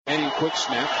quick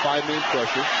snap, 5-man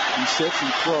pressure. He sits, he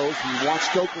throws, he wants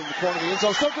Stoker in the corner of the end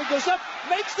zone. Stoker goes up,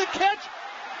 makes the catch.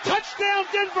 Touchdown,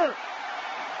 Denver!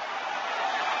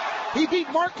 He beat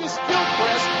Marcus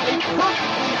Gilchrist, a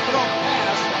perfectly thrown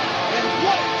pass, and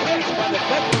what a catch by the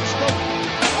veteran Stoker.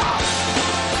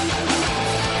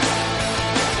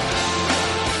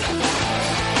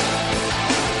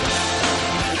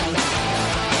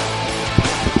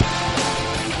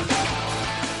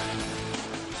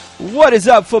 What is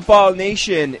up, Football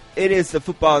Nation? It is the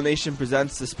Football Nation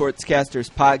Presents the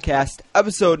Sportscasters Podcast,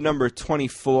 episode number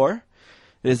 24.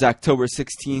 It is October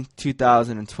 16th,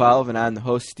 2012, and I'm the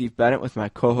host, Steve Bennett, with my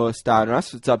co-host, Don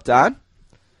Russ. What's up, Don?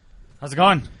 How's it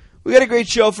going? We got a great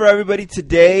show for everybody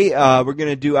today. We're going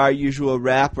to do our usual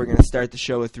wrap. We're going to start the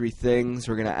show with three things.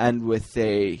 We're going to end with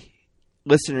a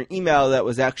listener email that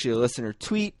was actually a listener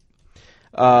tweet.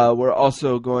 We're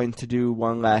also going to do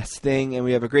one last thing, and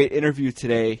we have a great interview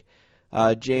today.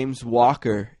 James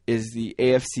Walker is the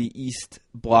AFC East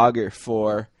blogger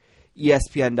for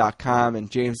ESPN.com, and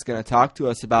James is going to talk to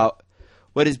us about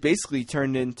what is basically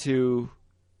turned into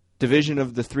division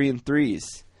of the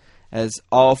 3-3s, as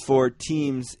all four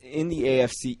teams in the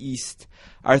AFC East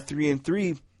are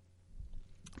 3-3.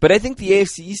 But I think the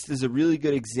AFC East is a really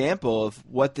good example of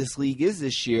what this league is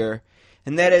this year,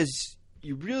 and that is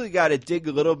you really got to dig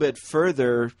a little bit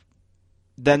further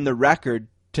than the record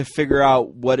to figure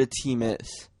out what a team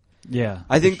is. Yeah.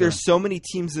 I think there's so many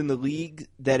teams in the league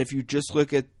that if you just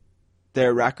look at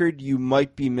their record, you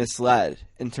might be misled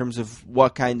in terms of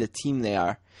what kind of team they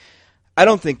are. I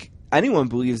don't think anyone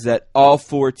believes that all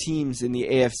four teams in the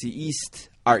AFC East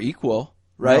are equal,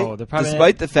 right? No, they're probably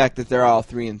despite the fact that they're all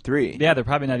 3-3. Yeah, they're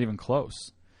probably not even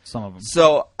close, some of them.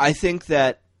 So I think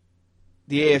that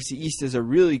the AFC East is a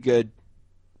really good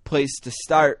place to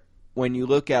start when you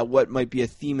look at what might be a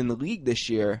theme in the league this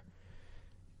year,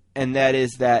 and that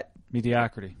is that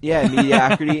mediocrity. Yeah,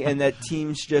 mediocrity, and that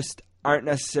teams just aren't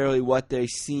necessarily what they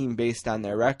seem based on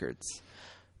their records.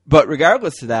 But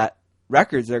regardless of that,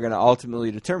 records are going to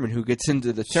ultimately determine who gets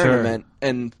into the tournament,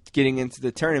 and getting into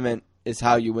the tournament is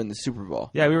how you win the Super Bowl.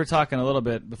 Yeah, we were talking a little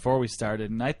bit before we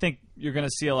started, and I think you're going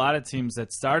to see a lot of teams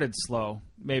that started slow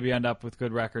maybe end up with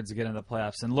good records to get into the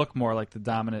playoffs and look more like the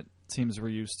dominant teams we're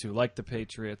used to, like the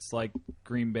Patriots, like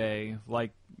Green Bay,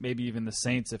 like maybe even the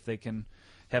Saints if they can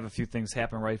have a few things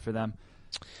happen right for them.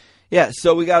 Yeah,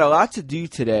 so we got a lot to do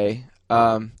today.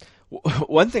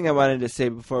 One thing I wanted to say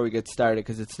before we get started,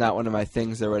 because it's not one of my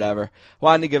things or whatever, I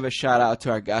wanted to give a shout-out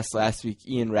to our guest last week,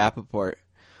 Ian Rappaport,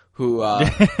 who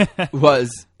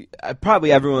was –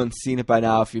 probably everyone's seen it by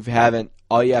now. If you haven't,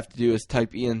 all you have to do is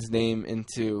type Ian's name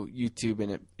into YouTube,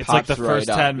 and it's pops like the right first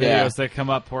up. 10 videos that come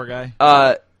up, poor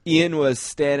guy. Ian was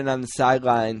standing on the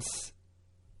sidelines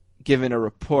giving a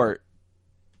report,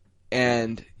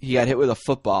 and he got hit with a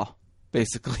football,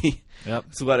 basically. Yep.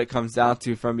 That's what it comes down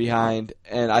to from behind.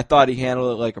 And I thought he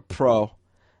handled it like a pro.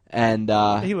 And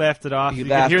he laughed it off. You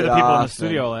could hear the people in the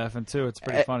studio laughing, too. It's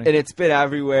pretty funny. And it's been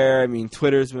everywhere. I mean,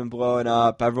 Twitter's been blowing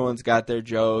up. Everyone's got their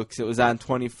jokes. It was on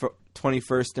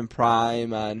 21st and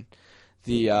Prime on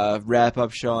the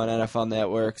wrap-up show on NFL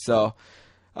Network. So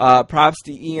props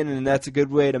to Ian, and that's a good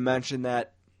way to mention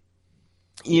that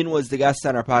Ian was the guest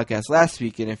on our podcast last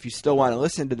week. And if you still want to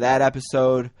listen to that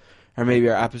episode, or maybe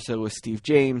our episode with Steve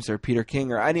James or Peter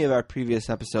King or any of our previous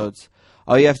episodes,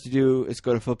 all you have to do is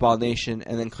go to Football Nation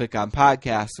and then click on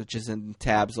Podcasts, which is in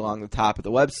tabs along the top of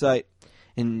the website,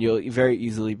 and you'll very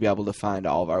easily be able to find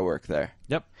all of our work there.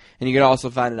 Yep. And you can also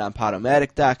find it on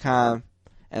Podomatic.com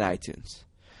and iTunes.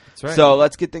 That's right. So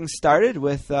let's get things started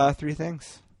with three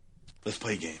things. Let's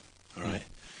play a game, all right?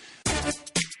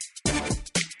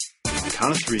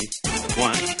 Count of 3.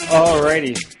 1.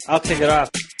 Alrighty, I'll kick it off.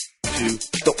 2.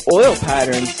 The oil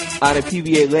patterns on a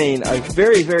PBA lane are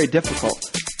very, very difficult.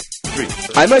 3.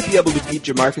 I might be able to beat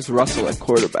Jamarcus Russell at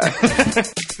quarterback.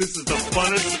 This is the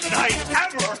funnest night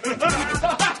ever!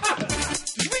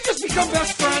 Did we just become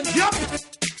best friends? Yep!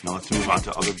 Now let's move on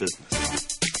to other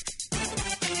business.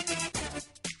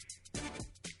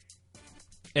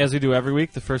 As we do every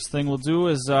week, the first thing we'll do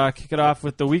is kick it off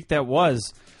with the week that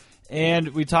was. And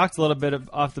we talked a little bit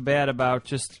off the bat about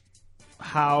just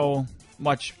how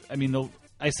much, I mean,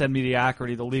 I said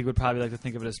mediocrity. The league would probably like to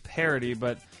think of it as parity,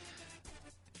 but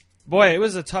boy, it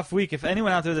was a tough week. If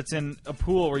anyone out there that's in a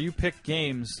pool where you pick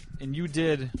games and you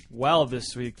did well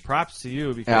this week, props to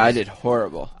you. Because Yeah, I did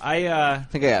horrible. I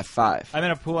think I got 5. I'm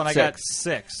in a pool and I 6. got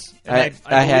 6. And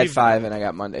I had 5 and I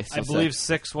got Monday. So I believe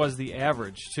 6 was the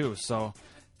average too. So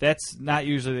that's not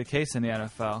usually the case in the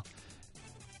NFL.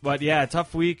 But yeah,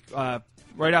 tough week.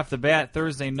 Right off the bat,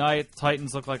 Thursday night,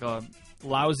 Titans look like a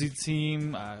lousy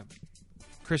team.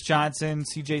 Chris Johnson,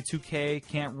 CJ2K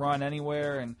can't run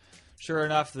anywhere, and sure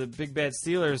enough, the big bad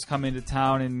Steelers come into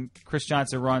town, and Chris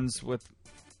Johnson runs with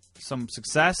some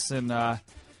success, and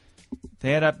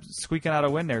they end up squeaking out a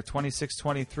win there,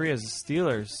 26-23, as the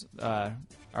Steelers are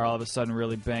all of a sudden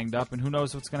really banged up, and who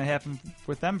knows what's going to happen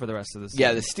with them for the rest of the season.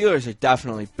 Yeah, the Steelers are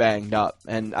definitely banged up,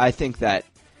 and I think that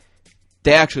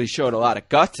they actually showed a lot of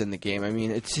guts in the game. I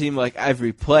mean, it seemed like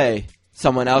every play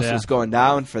someone else was going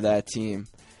down for that team,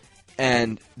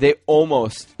 and they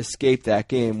almost escaped that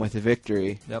game with a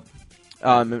victory. Yep.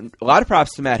 And a lot of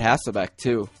props to Matt Hasselbeck,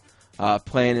 too,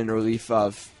 playing in relief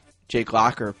of Jake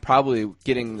Locker, probably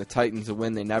getting the Titans a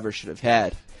win they never should have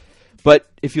had. But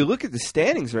if you look at the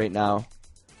standings right now,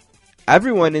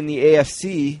 everyone in the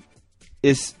AFC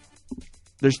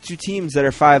there's two teams that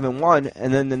are 5-1,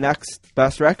 and then the next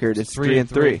best record is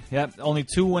 3-3. Yep, only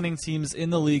 2 winning teams in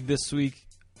the league this week,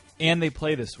 and they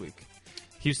play this week.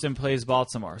 Houston plays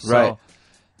Baltimore. So, right.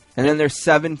 And then there's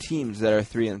 7 teams that are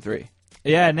 3-3.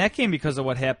 Yeah, and that game, because of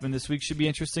what happened this week, should be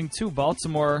interesting too.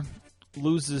 Baltimore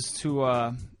loses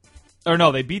to,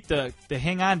 they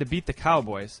hang on to beat the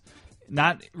Cowboys.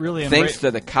 Not really. Thanks to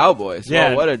the Cowboys. Yeah,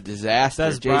 oh, what a disaster!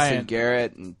 Dez Jason Bryant.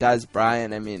 Garrett and Dez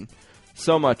Bryant. I mean,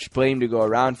 so much blame to go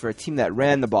around for a team that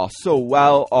ran the ball so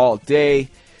well all day,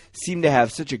 seemed to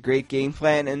have such a great game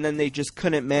plan, and then they just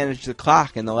couldn't manage the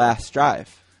clock in the last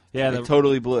drive. Yeah, they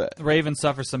totally blew it. The Ravens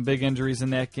suffered some big injuries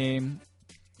in that game.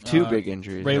 2 big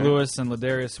injuries. Ray right? Lewis and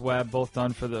Ladarius Webb both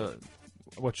done for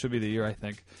what should be the year, I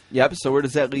think. Yep. So where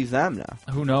does that leave them now?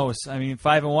 Who knows? I mean,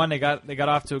 5-1, they got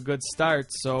off to a good start.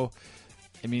 So,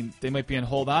 I mean, they might be in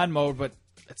hold on mode, but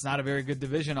it's not a very good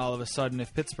division all of a sudden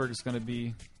if Pittsburgh is going to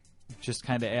be just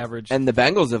kind of average. And the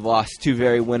Bengals have lost 2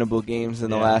 very winnable games in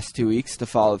the last 2 weeks to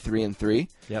fall to 3-3.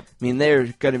 Yep. I mean, they're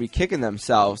going to be kicking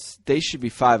themselves. They should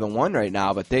be 5-1 right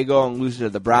now, but they go and lose to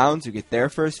the Browns, who get their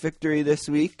first victory this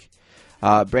week.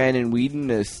 Brandon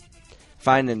Whedon is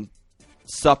finding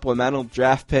supplemental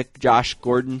draft pick Josh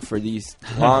Gordon for these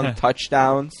long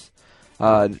touchdowns.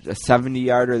 A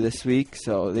 70-yarder this week,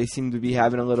 so they seem to be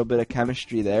having a little bit of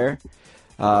chemistry there.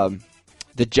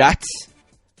 The Jets,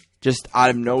 just out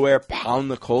of nowhere,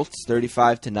 pound the Colts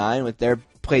 35-9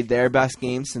 played their best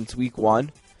game since week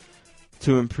 1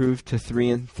 to improve to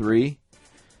 3-3.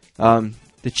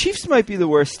 The Chiefs might be the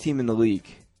worst team in the league.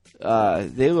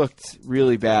 They looked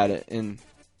really bad in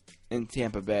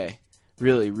Tampa Bay.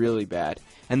 Really, really bad.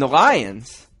 And the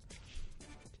Lions,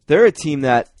 they're a team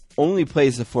that only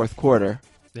plays the fourth quarter,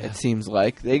 it seems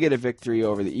like. They get a victory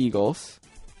over the Eagles.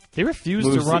 They refuse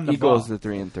to run the Eagles ball. to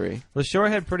 3-3. LaShore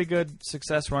had pretty good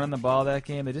success running the ball that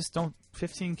game. They just don't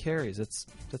 15 carries.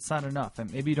 That's not enough.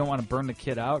 And maybe you don't want to burn the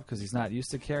kid out because he's not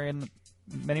used to carrying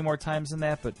many more times than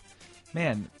that. But,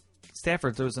 man,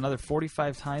 Stafford, there was another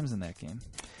 45 times in that game.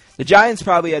 The Giants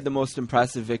probably had the most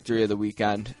impressive victory of the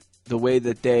weekend. The way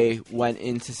that they went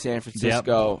into San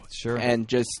Francisco and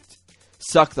just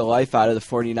sucked the life out of the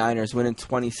 49ers, winning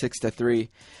 26-3.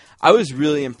 I was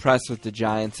really impressed with the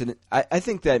Giants, and I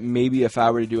think that maybe if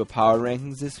I were to do a power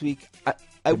rankings this week,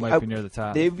 they might be near the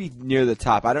top. They'd be near the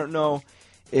top. I don't know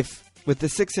if with the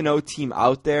 6-0 team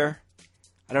out there,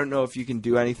 I don't know if you can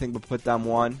do anything but put them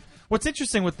 1. What's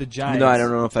interesting with the Giants? No, I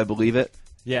don't know if I believe it.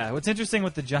 Yeah, what's interesting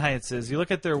with the Giants is you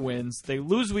look at their wins. They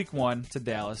lose week 1 to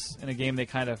Dallas in a game they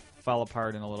kind of fell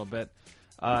apart in a little bit.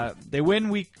 They win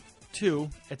week 2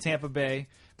 at Tampa Bay,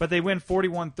 but they win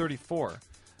 41-34.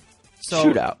 So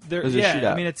shootout. It was a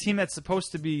shootout. I mean, a team that's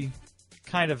supposed to be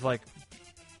kind of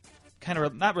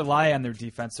not rely on their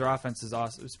defense. Their offense is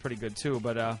awesome. It's pretty good too,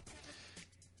 but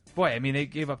boy, I mean, they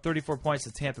gave up 34 points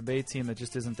to the Tampa Bay team that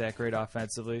just isn't that great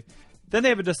offensively. Then they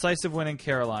have a decisive win in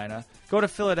Carolina. Go to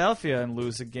Philadelphia and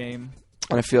lose a game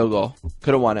on a field goal.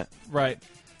 Could have won it. Right.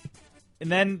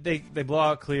 And then they blow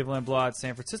out Cleveland, blow out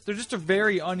San Francisco. They're just a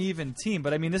very uneven team.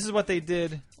 But, I mean, this is what they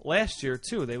did last year,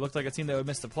 too. They looked like a team that would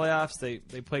miss the playoffs. They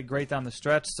played great down the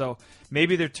stretch. So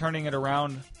maybe they're turning it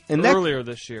around earlier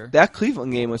this year. That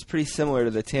Cleveland game was pretty similar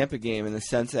to the Tampa game in the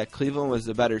sense that Cleveland was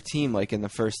the better team like in the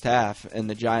first half, and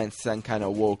the Giants then kind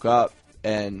of woke up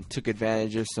and took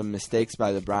advantage of some mistakes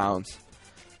by the Browns,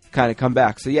 kind of come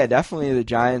back. So, yeah, definitely the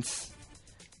Giants.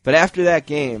 But after that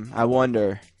game, I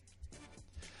wonder...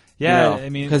 Yeah, I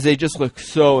mean, because they just look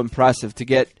so impressive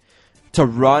to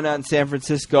run on San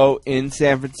Francisco in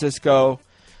San Francisco,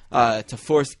 to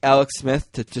force Alex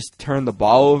Smith to just turn the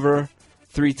ball over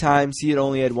 3 times. He had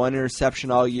only had 1 interception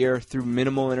all year, threw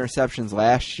minimal interceptions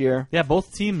last year. Yeah,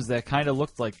 both teams that kind of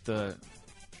looked like the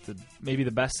maybe the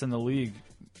best in the league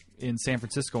in San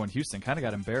Francisco and Houston kind of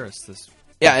got embarrassed this.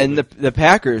 Yeah, and the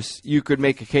Packers, you could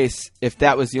make a case if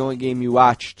that was the only game you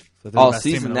watched So they're the all best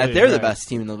team in season the that league, they're the right. best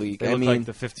team in the league. They I looked mean, like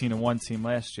the 15-1 team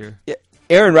last year.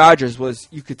 Aaron Rodgers was,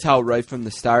 you could tell right from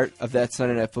the start of that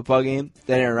Sunday Night Football game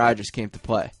that Aaron Rodgers came to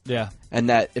play. Yeah. And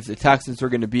that if the Texans were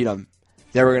going to beat them,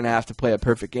 they were going to have to play a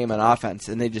perfect game on offense,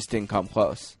 and they just didn't come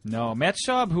close. No. Matt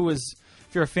Schaub, who was,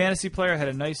 if you're a fantasy player, had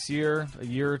a nice year a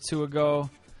year or two ago,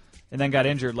 and then got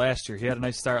injured last year. He had a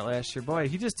nice start last year. Boy,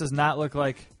 he just does not look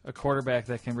like a quarterback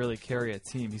that can really carry a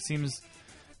team. He seems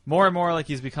more and more like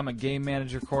he's become a game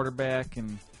manager quarterback,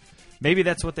 and maybe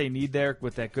that's what they need there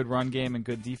with that good run game and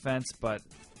good defense, but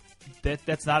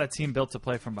that's not a team built to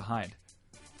play from behind.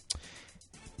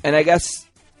 And I guess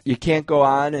you can't go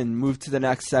on and move to the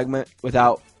next segment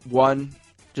without one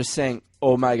just saying,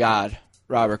 oh my God,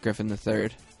 Robert Griffin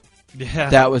III. Yeah.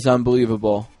 That was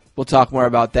unbelievable. We'll talk more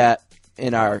about that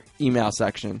in our email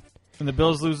section. And the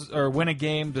Bills win a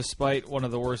game despite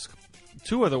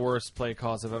two of the worst play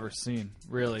calls I've ever seen,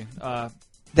 really.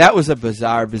 That was a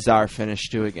bizarre finish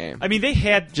to a game. I mean, they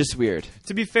had... Just weird.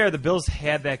 To be fair, the Bills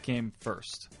had that game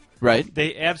first. Right?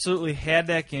 They absolutely had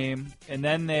that game, and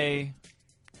then they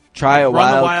Try a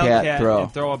run the wildcat throw.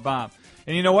 and throw a bomb.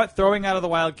 And you know what? Throwing out of the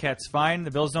Wildcat's fine.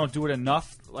 The Bills don't do it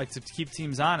enough to keep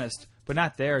teams honest, but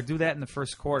not there. Do that in the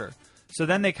first quarter. So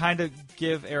then they kind of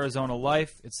give Arizona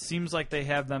life. It seems like they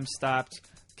have them stopped.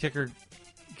 Kicker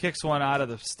kicks one out of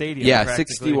the stadium. Yeah,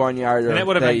 practically. 61-yarder. And that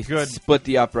would have they been good. Split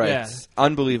the uprights. Yeah.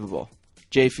 Unbelievable.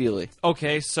 Jay Feely.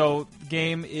 Okay, so the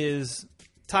game is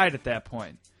tied at that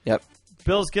point. Yep.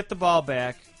 Bills get the ball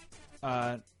back.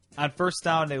 On first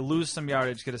down, they lose some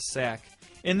yardage, get a sack.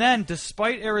 And then,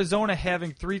 despite Arizona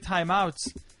having 3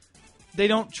 timeouts, they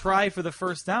don't try for the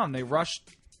first down. They rush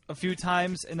a few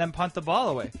times and then punt the ball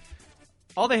away.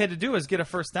 All they had to do was get a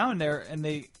first down there, and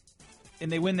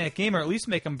they win that game, or at least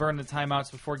make them burn the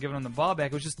timeouts before giving them the ball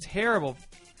back. It was just terrible.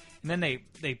 And then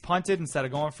they punted instead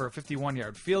of going for a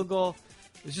 51-yard field goal.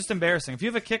 It's just embarrassing. If you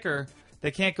have a kicker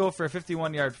that can't go for a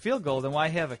 51-yard field goal, then why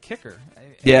have a kicker?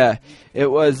 Yeah, it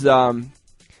was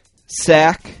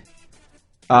sack.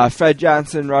 Fred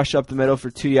Johnson rush up the middle for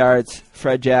 2 yards.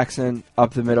 Fred Jackson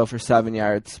up the middle for 7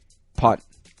 yards. Punt.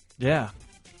 Yeah.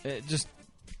 It just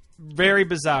very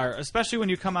bizarre, especially when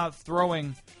you come out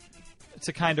throwing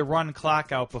to kind of run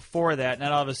clock out before that, and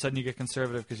then all of a sudden you get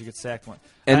conservative because you get sacked one.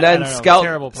 And I then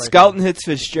terrible play. Skelton hits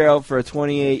Fitzgerald for a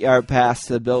 28-yard pass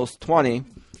to the Bills' 20.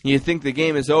 You think the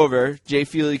game is over. Jay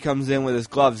Feely comes in with his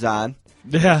gloves on.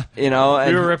 Yeah. You know,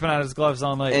 and we were ripping out his gloves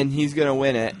all night. and he's going to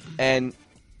win it. And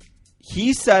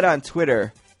he said on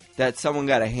Twitter that someone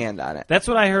got a hand on it. That's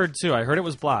what I heard, too. I heard it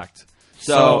was blocked.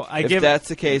 So if that's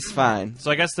the case, fine. So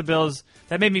I guess the Bills,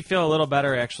 that made me feel a little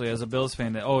better, actually, as a Bills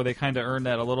fan, that, they kind of earned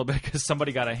that a little bit because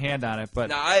somebody got a hand on it. But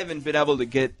Now, I haven't been able to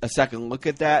get a second look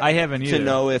at that. I haven't either. To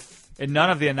know if and none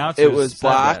of the announcers it was said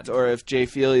blocked that. or if Jay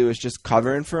Feely was just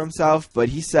covering for himself. But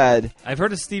he said... I've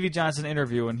heard a Stevie Johnson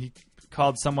interview, and he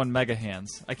called someone mega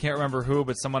hands. I can't remember who,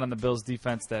 but someone on the Bills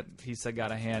defense that he said got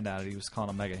a hand on it. He was calling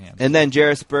them mega hands. And then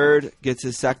Jarris Byrd gets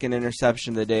his second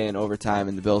interception of the day in overtime,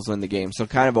 and the Bills win the game. So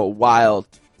kind of a wild,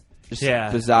 just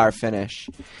bizarre finish.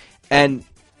 And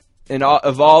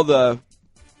of all the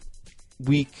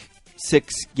Week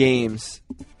 6 games,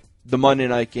 the Monday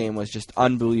night game was just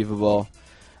unbelievable.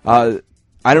 I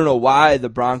don't know why the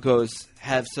Broncos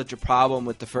have such a problem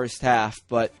with the first half,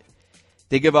 but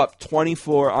they give up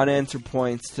 24 unanswered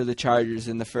points to the Chargers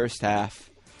in the first half.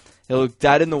 They look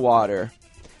dead in the water.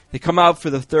 They come out for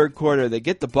the third quarter. They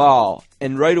get the ball,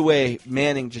 and right away,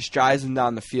 Manning just drives them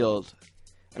down the field.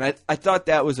 And I thought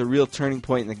that was a real turning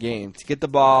point in the game. To get the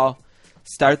ball,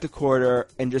 start the quarter,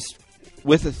 and just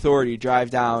with authority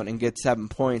drive down and get 7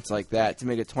 points like that to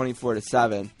make it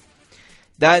 24-7.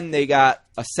 Then they got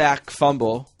a sack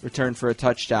fumble returned for a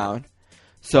touchdown.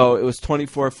 So it was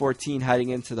 24-14 heading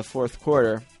into the fourth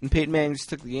quarter, and Peyton Manning just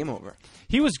took the game over.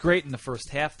 He was great in the first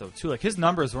half, though, too. Like, his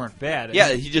numbers weren't bad. Yeah,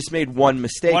 he just made one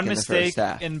mistake in the first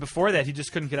half. And before that, he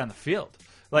just couldn't get on the field.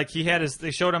 Like, they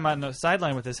showed him on the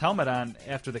sideline with his helmet on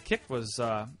after the kick was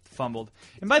fumbled.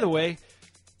 And by the way,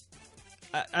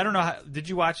 I don't know, did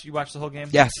you watch the whole game?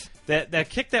 Yes.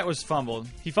 That kick that was fumbled,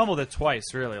 he fumbled it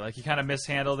twice, really. Like, he kind of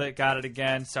mishandled it, got it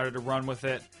again, started to run with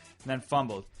it, and then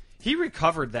fumbled. He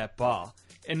recovered that ball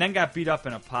and then got beat up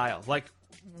in a pile. Like,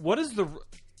 what is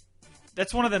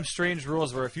that's one of them strange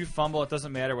rules where if you fumble, it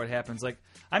doesn't matter what happens. Like,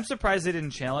 I'm surprised they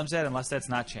didn't challenge that unless that's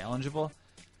not challengeable.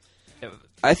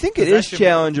 I think it is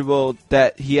challengeable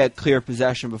that he had clear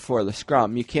possession before the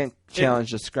scrum. You can't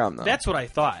challenge the scrum, though. That's what I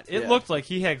thought. It looked like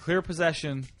he had clear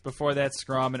possession before that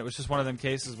scrum, and it was just one of them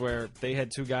cases where they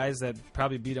had two guys that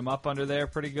probably beat him up under there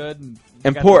pretty good and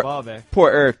got the ball back. Poor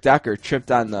Eric Decker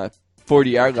tripped on the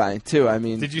 40-yard line, too. I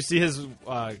mean, Did you see his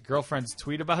girlfriend's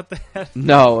tweet about that?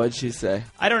 no, what'd she say?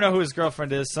 I don't know who his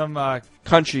girlfriend is. Some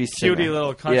Country singer. cutie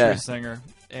little country Yeah. singer.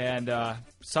 And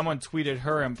someone tweeted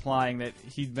her implying that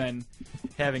he'd been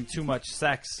having too much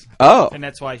sex. Oh. And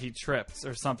that's why he tripped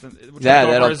or something. Yeah,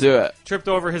 that'll do it. Tripped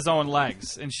over his own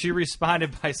legs. And she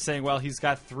responded by saying, well, he's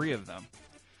got 3 of them.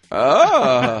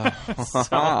 Oh.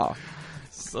 Wow.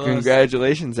 So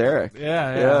Congratulations, Eric.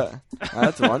 Yeah.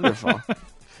 That's wonderful.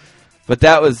 But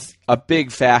that was a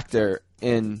big factor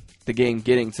in the game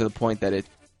getting to the point that it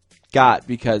got,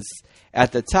 because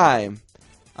at the time,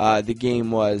 the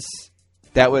game was,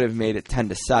 that would have made it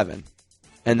 10-7.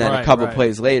 And then a couple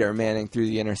plays later, Manning threw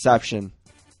the interception,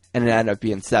 and it ended up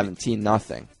being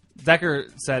 17-0. Decker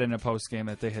said in a post game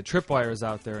that they had tripwires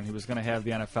out there and he was going to have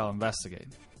the NFL investigate.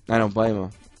 I don't blame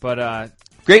him. But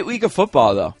great week of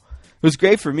football, though. It was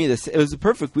great for me. It was a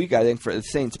perfect week, I think, for the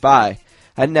Saints bye.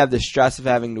 I didn't have the stress of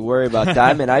having to worry about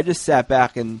them, and I just sat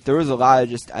back, and there was a lot of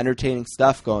just entertaining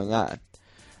stuff going on.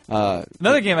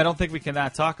 Another game I don't think we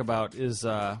cannot talk about is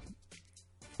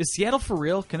Seattle for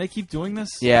real? Can they keep doing this?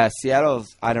 Yeah,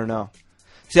 Seattle's, I don't know.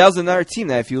 Seattle's another team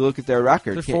that, if you look at their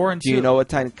record, They're 4-2. Do you know what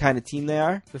kind of team they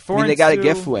are? They're 4-2. I mean, they got a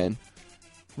gift win.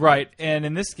 Right, and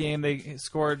in this game they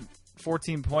scored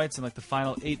 14 points in like the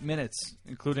final 8 minutes,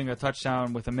 including a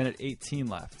touchdown with 1:18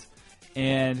 left.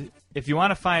 And if you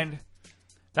want to find,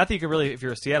 not that you can really, if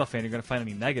you're a Seattle fan, you're going to find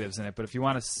any negatives in it, but if you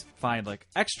want to find like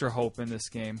extra hope in this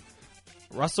game,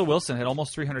 Russell Wilson had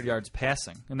almost 300 yards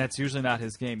passing, and that's usually not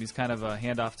his game. He's kind of a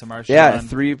handoff to Marshawn. Yeah,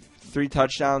 three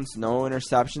touchdowns, no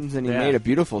interceptions, and he made a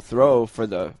beautiful throw for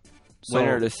the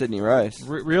winner to Sidney Rice.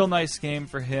 Real nice game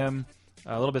for him.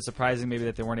 A little bit surprising maybe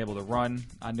that they weren't able to run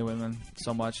on New England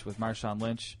so much with Marshawn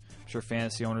Lynch. I'm sure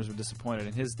fantasy owners were disappointed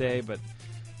in his day, but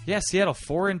yeah, Seattle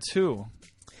 4-2.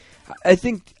 I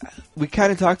think we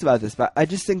kind of talked about this, but I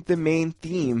just think the main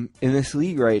theme in this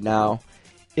league right now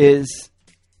is,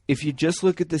 if you just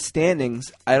look at the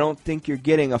standings, I don't think you're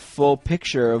getting a full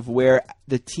picture of where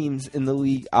the teams in the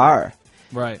league are.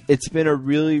 Right. It's been a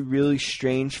really, really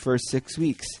strange first 6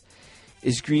 weeks.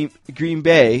 Green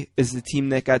Bay is the team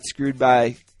that got screwed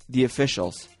by the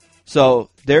officials.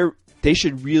 So they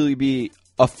should really be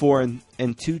a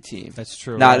 4-2 team. That's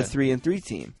true. Not a 3-3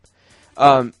 team.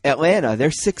 Atlanta, they're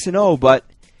 6-0, but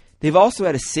they've also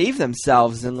had to save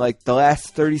themselves in like the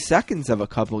last 30 seconds of a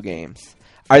couple games.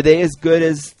 Are they as good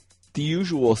as the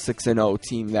usual 6-0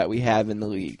 team that we have in the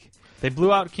league? They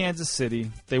blew out Kansas City.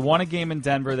 They won a game in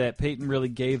Denver that Peyton really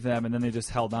gave them, and then they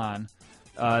just held on.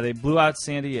 They blew out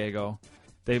San Diego.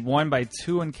 They won by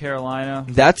 2 in Carolina.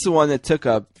 That's the one that took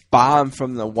a bomb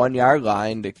from the 1-yard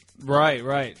line to.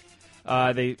 Right.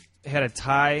 They had a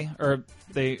tie, or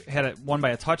they had won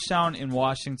by a touchdown in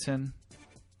Washington,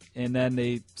 and then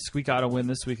they squeak out a win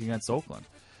this week against Oakland.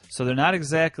 So they're not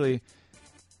exactly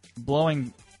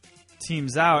blowing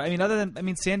teams out. I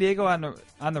mean, San Diego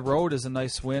on the road is a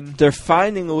nice win. They're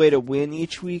finding a way to win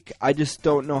each week. I just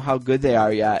don't know how good they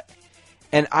are yet,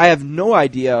 and I have no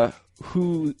idea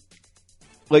who.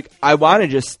 Like, I want to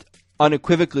just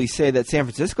unequivocally say that San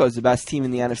Francisco is the best team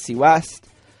in the NFC West,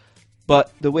 but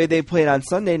the way they played on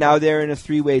Sunday, now they're in a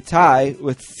 3-way tie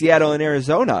with Seattle and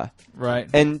Arizona. Right.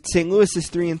 And St. Louis is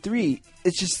 3-3.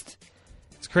 It's just,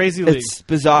 it's crazy league. It's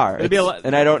bizarre.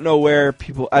 And I don't know where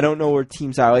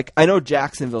teams are. Like, I know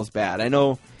Jacksonville's bad. I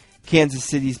know Kansas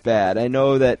City's bad. I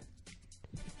know that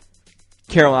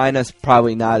Carolina's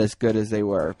probably not as good as they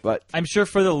were, but I'm sure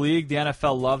for the league, the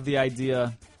NFL loved the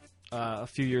idea a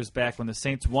few years back when the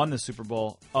Saints won the Super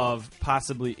Bowl of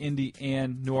possibly Indy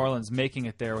and New Orleans making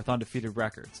it there with undefeated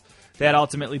records. That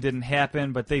ultimately didn't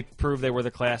happen, but they proved they were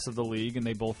the class of the league, and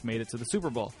they both made it to the Super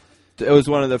Bowl. It was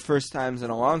one of the first times in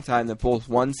a long time that both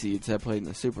 1 seeds have played in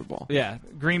the Super Bowl. Yeah,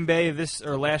 Green Bay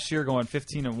last year going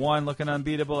 15-1, looking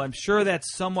unbeatable. I'm sure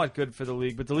that's somewhat good for the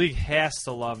league, but the league has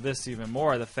to love this even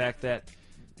more. The fact that,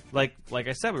 like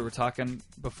I said, we were talking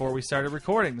before we started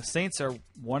recording. The Saints are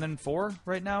 1-4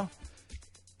 right now.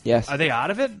 Yes. Are they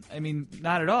out of it? I mean,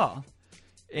 not at all.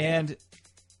 And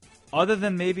other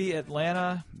than maybe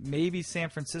Atlanta, maybe San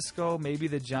Francisco, maybe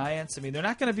the Giants, I mean, they're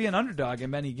not going to be an underdog in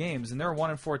many games, and they're a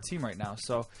 1-4 team right now.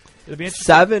 So it'll be interesting.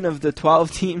 7 of the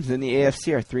 12 teams in the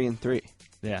AFC are 3-3.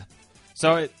 Yeah.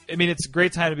 So, it's a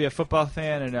great time to be a football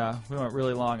fan, and we went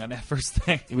really long on that first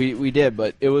thing. We did,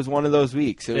 but it was one of those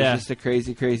weeks. It was just a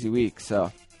crazy, crazy week.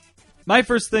 So, my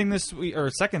first thing this week,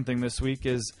 or second thing this week,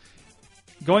 is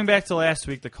going back to last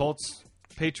week, the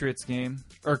Colts-Patriots game.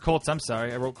 Or Colts, I'm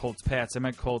sorry. I wrote Colts-Pats. I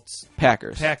meant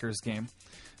Colts-Packers game.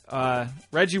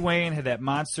 Reggie Wayne had that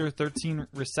monster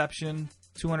 13-reception,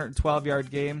 212-yard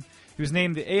game. He was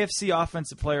named the AFC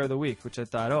Offensive Player of the Week, which I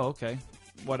thought, oh, okay.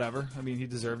 whatever. I mean, he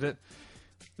deserved it.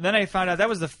 And then I found out that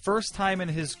was the first time in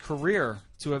his career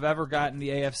to have ever gotten the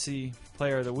AFC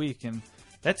Player of the Week, and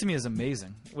that to me is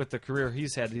amazing. With the career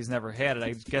he's had, he's never had it.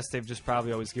 I guess they've just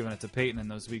probably always given it to Peyton in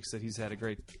those weeks that he's had a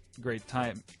great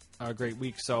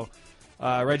week. So,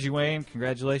 Reggie Wayne,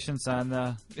 congratulations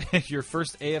on your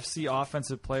first AFC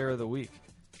Offensive Player of the Week.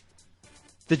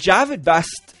 The Jahvid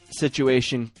Best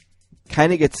situation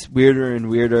kind of gets weirder and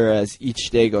weirder as each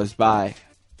day goes by.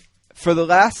 For the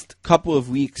last couple of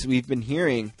weeks, we've been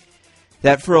hearing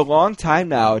that for a long time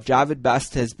now, Jahvid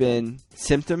Best has been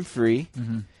symptom-free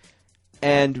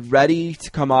and ready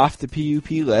to come off the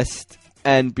PUP list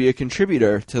and be a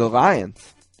contributor to the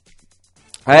Lions.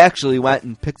 I actually went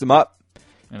and picked him up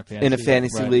in a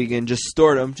fantasy league and just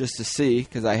stored him just to see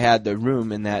because I had the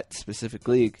room in that specific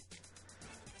league.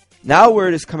 Now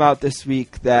word has come out this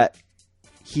week that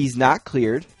he's not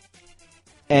cleared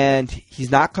and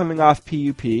he's not coming off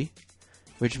PUP,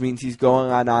 which means he's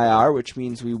going on IR, which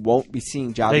means we won't be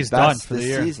seeing Jahvid Best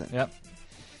this season. Yep.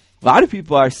 A lot of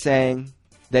people are saying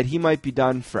that he might be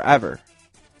done forever.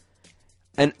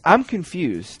 And I'm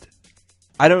confused.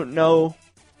 I don't know.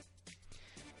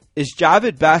 Is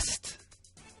Jahvid Best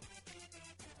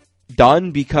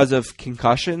done because of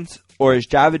concussions? Or is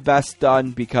Jahvid Best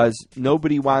done because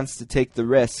nobody wants to take the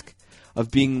risk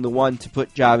of being the one to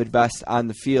put Jahvid Best on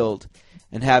the field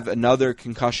and have another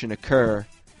concussion occur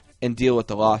and deal with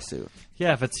the lawsuit?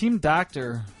 Yeah, if a team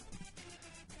doctor...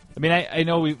 I mean, I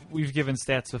know we've given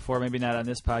stats before, maybe not on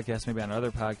this podcast, maybe on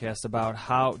other podcasts, about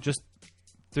how just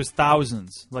there's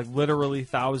thousands, like literally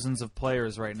thousands of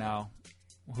players right now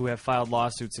who have filed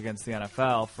lawsuits against the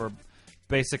NFL for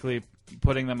basically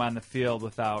putting them on the field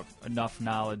without enough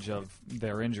knowledge of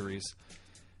their injuries.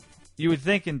 You would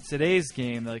think in today's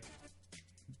game, like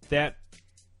that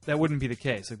wouldn't be the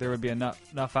case. Like there would be enough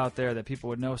out there that people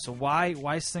would know. So why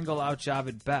single out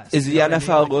Jahvid Best? Is the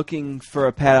NFL looking for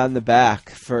a pat on the back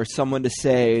for someone to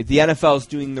say the NFL's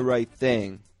doing the right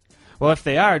thing? Well, if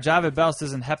they are, Jahvid Best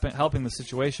isn't helping the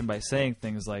situation by saying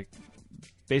things like,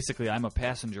 basically, I'm a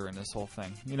passenger in this whole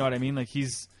thing. You know what I mean? Like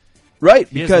he's right.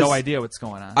 He because has no idea what's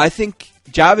going on. I think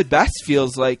Jahvid Best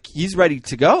feels like he's ready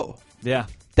to go. Yeah,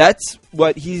 that's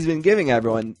what he's been giving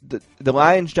everyone. The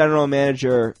Lions general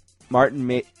manager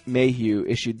Martin Mayhew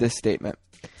issued this statement.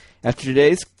 After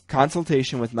today's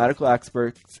consultation with medical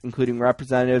experts, including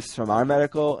representatives from our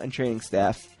medical and training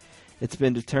staffs, it's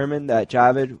been determined that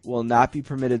Jahvid will not be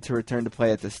permitted to return to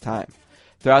play at this time.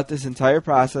 Throughout this entire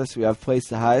process, we have placed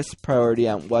the highest priority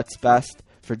on what's best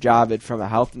for Jahvid from a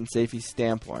health and safety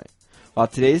standpoint. While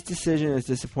today's decision is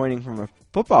disappointing from a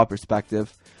football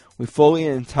perspective, we fully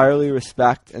and entirely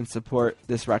respect and support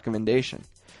this recommendation.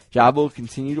 Jahvid will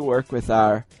continue to work with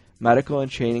our medical and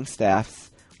training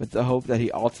staffs with the hope that he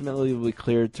ultimately will be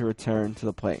cleared to return to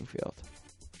the playing field.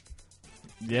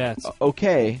 Yeah.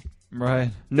 Okay. Right.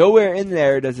 Nowhere in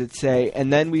there does it say,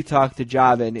 and then we talked to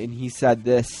Jahvid and he said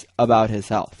this about his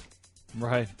health.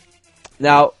 Right.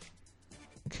 Now,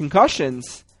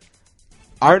 concussions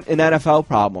aren't an NFL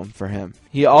problem for him.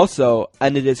 He also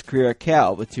ended his career at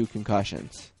Cal with 2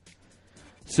 concussions.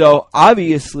 So,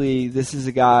 obviously, this is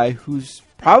a guy who's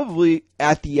probably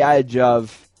at the edge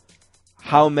of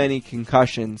how many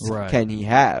concussions can he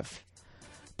have.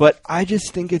 But I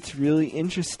just think it's really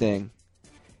interesting.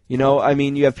 You know, I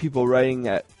mean, you have people writing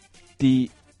at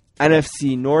the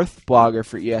NFC North blogger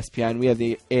for ESPN. We have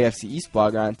the AFC East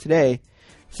blogger on today.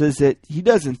 Says that he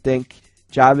doesn't think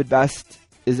Jahvid Best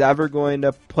is ever going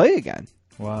to play again.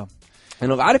 Wow.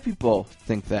 And a lot of people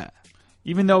think that.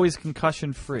 Even though he's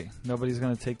concussion-free, nobody's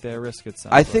going to take that risk, it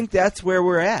sounds I think that's where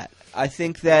we're at. I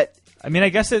think that... I mean, I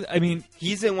guess it... I mean...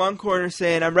 He's in one corner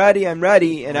saying, I'm ready, and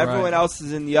everyone else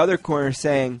is in the other corner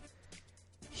saying,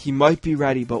 he might be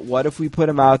ready, but what if we put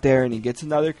him out there and he gets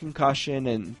another concussion,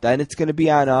 and then it's going to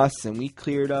be on us, and we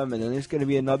cleared him, and then there's going to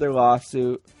be another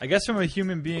lawsuit. I guess from a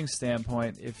human being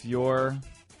standpoint, if you're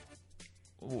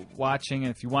watching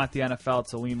and if you want the NFL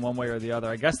to lean one way or the other,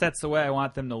 I guess that's the way I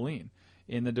want them to lean,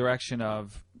 in the direction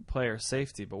of player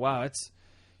safety. But wow,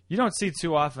 you don't see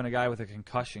too often a guy with a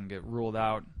concussion get ruled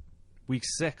out week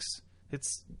 6.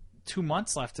 It's 2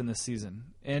 months left in the season,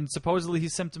 and supposedly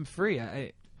he's symptom-free.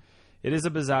 It is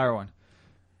a bizarre one.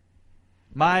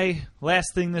 My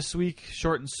last thing this week,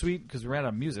 short and sweet, because we ran out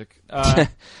of music.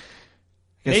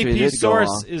 AP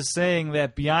source is saying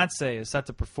that Beyonce is set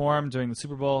to perform during the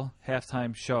Super Bowl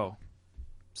halftime show.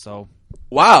 So,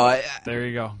 wow, there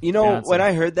you go. You know, Beyonce. When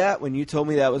I heard that, when you told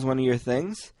me that was one of your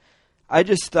things, I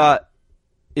just thought,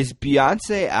 is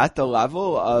Beyonce at the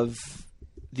level of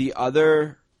the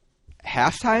other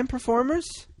halftime performers?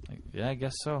 Yeah, I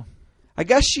guess so. I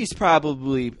guess she's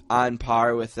probably on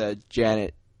par with a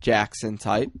Janet Jackson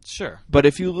type. Sure. But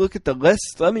if you look at the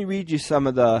list, let me read you some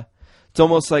of the... It's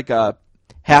almost like a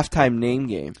halftime name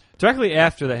game. Directly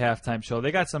after the halftime show,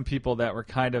 they got some people that were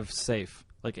kind of safe,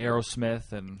 like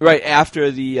Aerosmith and... Right, after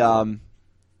the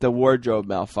wardrobe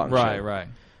malfunction. Right.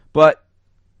 But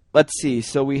let's see.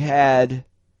 So we had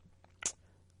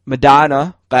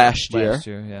Madonna last year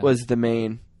yeah. was the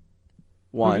main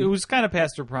one. It was kind of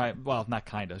past her prime. Well, not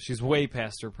kind of. She's way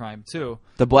past her prime, too.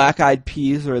 The Black Eyed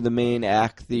Peas were the main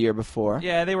act the year before.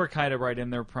 Yeah, they were kind of right in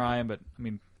their prime, but, I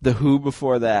mean... The Who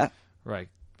before that. Right,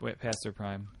 way past their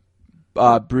prime.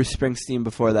 Bruce Springsteen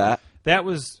before that. That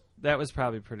was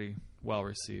probably pretty well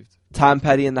received. Tom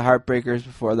Petty and the Heartbreakers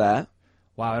before that.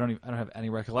 Wow, I don't have any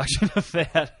recollection of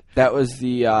that. That was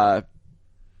the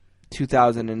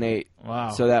 2008. Wow.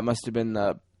 So that must have been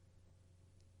the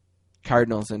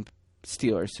Cardinals and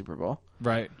Steelers Super Bowl.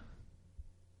 Right.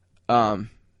 No,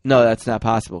 that's not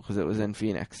possible because it was in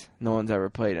Phoenix. No one's ever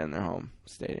played in their home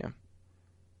stadium.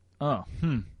 Oh,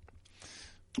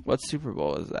 What Super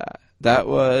Bowl is that? That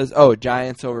was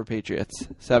Giants over Patriots,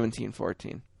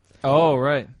 17-14. Oh,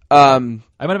 right. I might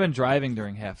have been driving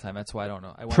during halftime. That's why I don't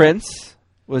know. Prince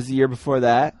was the year before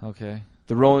that. Okay.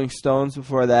 The Rolling Stones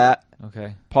before that.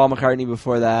 Okay. Paul McCartney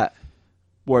before that.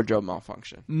 Wardrobe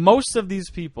malfunction. Most of these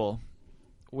people,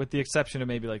 with the exception of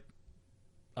maybe like,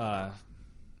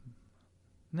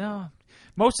 no,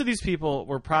 most of these people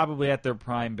were probably at their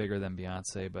prime bigger than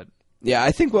Beyonce, but. Yeah,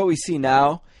 I think what we see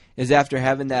now is after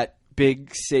having that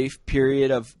big, safe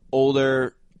period of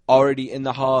older, already in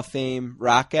the Hall of Fame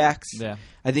rock acts, Yeah.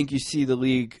 I think you see the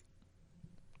league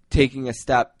taking a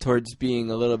step towards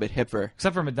being a little bit hipper.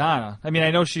 Except for Madonna. I mean,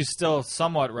 I know she's still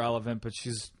somewhat relevant, but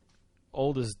she's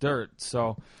old as dirt,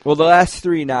 so. Well, the last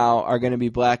three now are going to be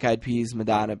Black Eyed Peas,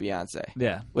 Madonna, Beyonce.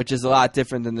 Yeah. Which is a lot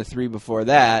different than the three before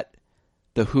that,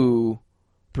 The Who,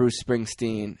 Bruce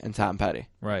Springsteen, and Tom Petty.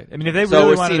 Right. I mean, if they So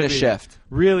really we're wanted seeing to a be shift.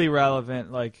 really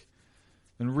relevant, like,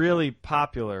 and really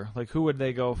popular, like, who would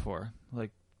they go for?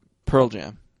 Like, Pearl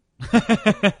Jam.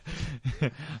 I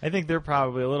think they're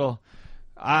probably a little.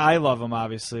 I love them,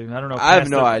 obviously. I don't know. I have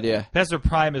no idea. Past their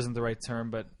prime isn't the right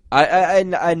term, but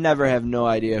I never have no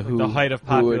idea who the height of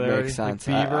who would popularity, make sense.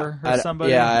 like Bieber or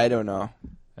somebody. Yeah, I don't know.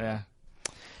 Yeah.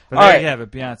 But All there right. you have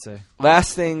it, Beyonce.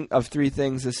 Last thing of three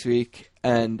things this week,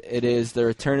 and it is the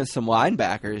return of some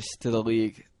linebackers to the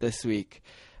league this week.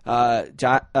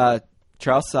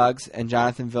 Charles Suggs and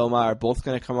Jonathan Vilma are both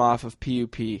going to come off of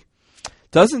PUP.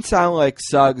 Doesn't sound like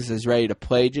Suggs is ready to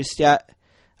play just yet.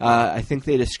 I think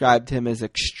they described him as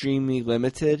extremely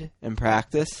limited in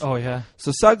practice. Oh, yeah.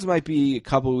 So Suggs might be a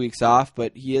couple of weeks off,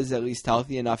 but he is at least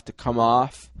healthy enough to come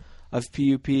off of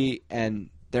PUP, and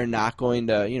they're not going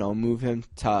to, move him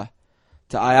to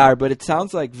IR. But it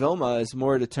sounds like Vilma is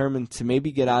more determined to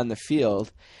maybe get on the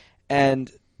field.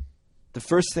 And the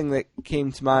first thing that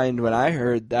came to mind when I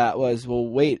heard that was, well,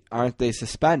 wait, aren't they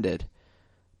suspended?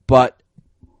 But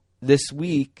this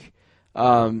week,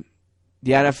 the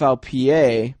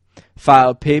NFLPA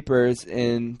filed papers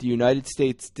in the United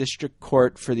States District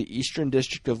Court for the Eastern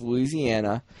District of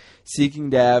Louisiana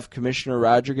seeking to have Commissioner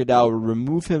Roger Goodell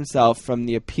remove himself from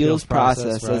the appeals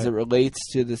process as it relates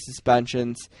to the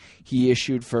suspensions he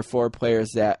issued for 4 players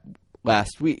that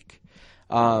last week.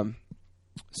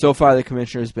 So far, the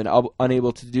commissioner has been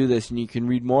unable to do this, and you can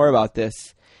read more about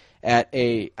this at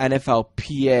a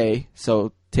NFLPA,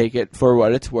 so take it for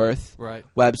what it's worth,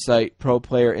 website,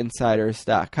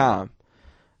 ProPlayerInsiders.com.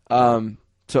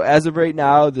 So as of right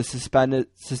now, the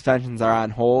suspensions are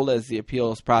on hold as the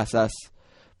appeals process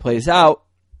plays out.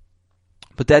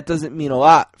 But that doesn't mean a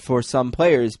lot for some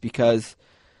players because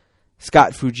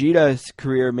Scott Fujita's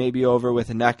career may be over with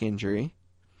a neck injury.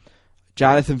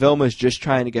 Jonathan Vilma is just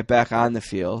trying to get back on the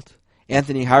field.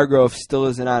 Anthony Hargrove still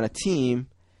isn't on a team.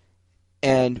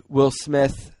 And Will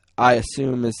Smith, I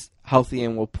assume, is healthy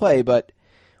and will play. But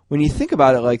when you think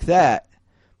about it like that,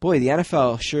 boy, the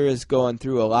NFL sure is going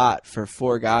through a lot for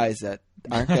 4 guys that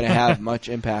aren't going to have much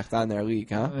impact on their league,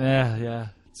 huh? Yeah.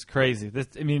 It's crazy.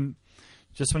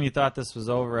 Just when you thought this was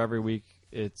over every week,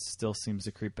 it still seems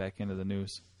to creep back into the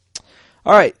news.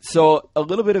 All right, so a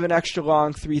little bit of an extra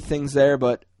long 3 things there,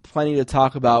 but plenty to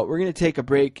talk about. We're going to take a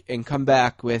break and come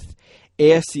back with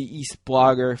AFC East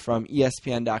blogger from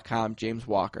ESPN.com, James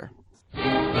Walker.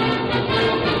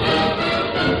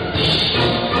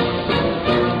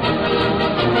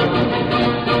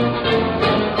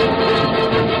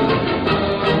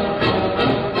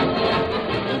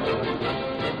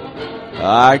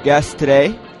 Our guest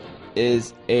today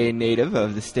is a native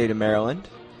of the state of Maryland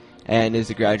and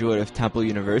is a graduate of Temple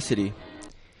University.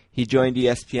 He joined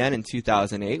ESPN in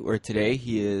 2008, where today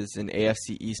he is an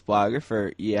AFC East blogger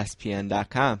for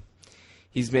ESPN.com.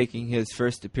 He's making his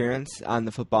first appearance on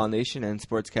the Football Nation and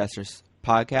Sportscasters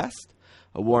podcast.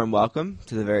 A warm welcome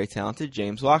to the very talented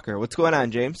James Walker. What's going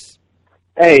on, James?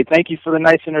 Hey, thank you for the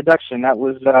nice introduction. That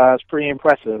was pretty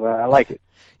impressive. I like it.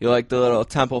 You like the little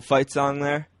Temple Fight song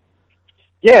there?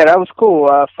 Yeah, that was cool.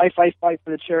 Fight, fight, fight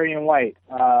for the cherry and white.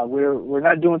 We're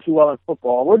not doing too well in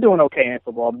football. We're doing okay in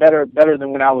football. Better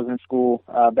than when I was in school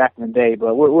back in the day.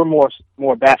 But we're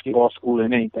more basketball school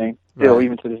than anything. Still, Right.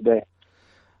 even to this day.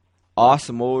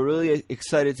 Awesome. Well, we're really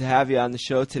excited to have you on the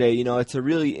show today. You know, it's a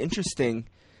really interesting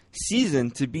season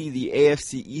to be the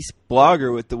AFC East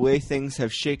blogger with the way things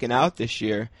have shaken out this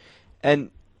year.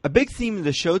 And a big theme of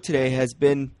the show today has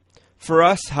been, for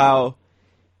us, how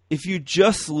if you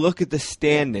just look at the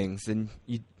standings and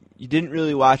you didn't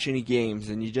really watch any games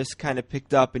and you just kind of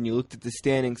picked up and you looked at the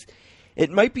standings,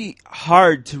 it might be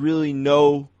hard to really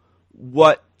know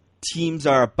what teams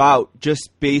are about just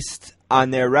based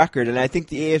on their record. And I think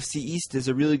the AFC East is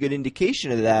a really good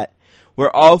indication of that,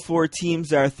 where all four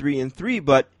teams are 3-3,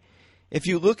 but if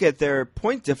you look at their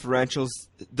point differentials,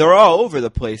 they're all over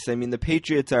the place. I mean, the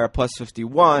Patriots are a plus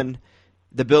 51,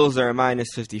 the Bills are a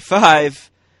minus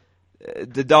 55,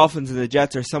 the Dolphins and the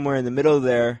Jets are somewhere in the middle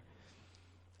there.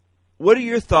 What are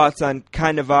your thoughts on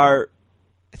kind of our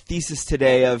thesis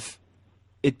today of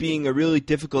it being a really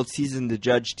difficult season to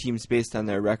judge teams based on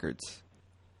their records?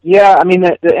 Yeah, I mean,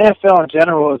 the NFL in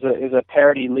general is a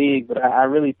parity league, but I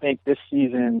really think this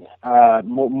season,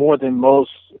 more than most,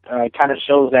 kind of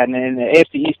shows that. And the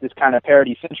AFC East is kind of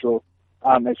parity central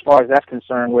as far as that's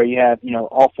concerned, where you have,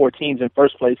 all four teams in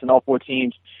first place and all four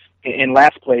teams in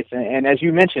last place. And as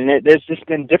you mentioned, there's just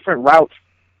been different routes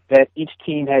that each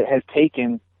team has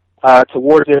taken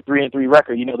towards their 3-3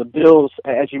 record. The Bills,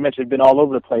 as you mentioned, have been all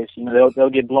over the place. They'll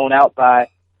get blown out by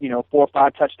 4 or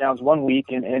 5 touchdowns one week,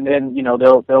 and then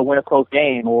they'll win a close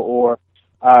game, or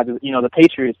the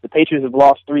Patriots. The Patriots have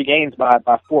lost 3 games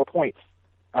by 4 points,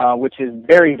 which is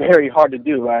very, very hard to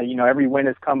do. Every win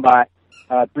has come by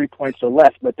 3 points or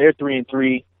less, but they're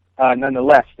 3-3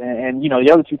 nonetheless. And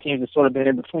the other two teams have sort of been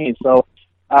in between. So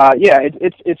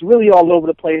it's really all over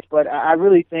the place. But I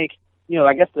really think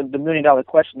I guess the $1 million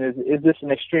question is this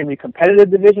an extremely competitive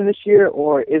division this year,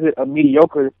 or is it a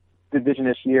mediocre division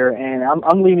this year? And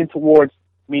I'm leaning towards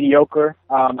mediocre.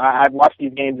 I've watched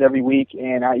these games every week,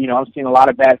 and I'm seeing a lot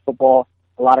of bad football,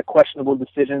 a lot of questionable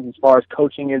decisions as far as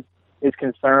coaching is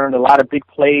concerned, a lot of big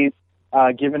plays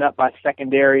given up by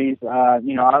secondaries.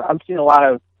 I'm seeing a lot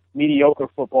of mediocre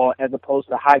football as opposed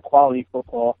to high quality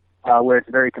football where it's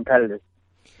very competitive.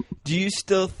 Do you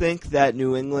still think that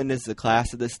New England is the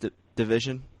class of this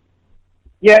division?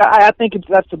 Yeah, I think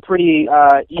that's a pretty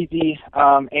easy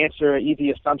answer,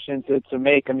 easy assumption to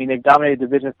make. I mean, they've dominated the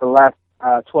division for the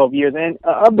last 12 years. And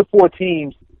of the 4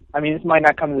 teams, I mean, this might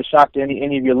not come as a shock to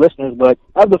any of your listeners, but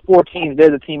of the 4 teams, they're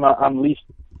the team I'm least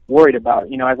worried about.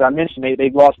 As I mentioned,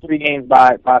 they've lost 3 games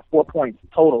by 4 points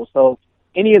total. So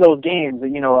any of those games,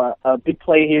 a big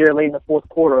play here late in the fourth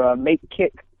quarter, a make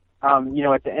kick, at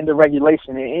the end of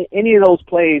regulation, any of those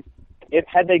plays,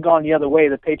 had they gone the other way,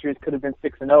 the Patriots could have been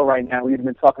 6-0 right now. We'd have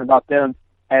been talking about them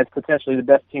as potentially the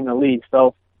best team in the league.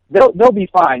 So they'll be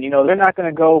fine. They're not going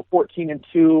to go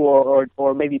 14-2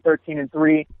 or maybe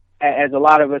 13-3 as a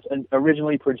lot of us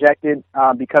originally projected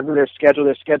because of their schedule.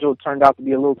 Their schedule turned out to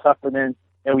be a little tougher than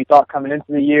we thought coming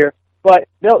into the year. But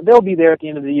they'll be there at the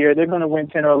end of the year. They're going to win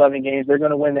 10 or 11 games. They're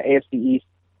going to win the AFC East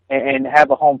and have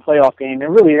a home playoff game.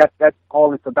 And really, that's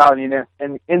all it's about. And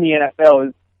in the NFL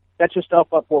is set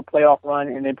yourself up for a playoff run,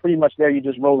 and then pretty much there you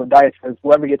just roll the dice because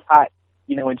whoever gets hot,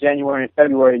 in January and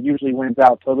February usually wins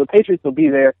out. So the Patriots will be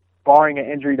there, barring an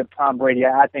injury to Tom Brady.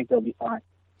 I think they'll be fine.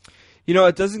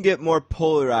 It doesn't get more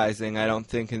polarizing, I don't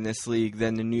think, in this league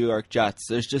than the New York Jets.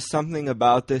 There's just something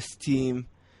about this team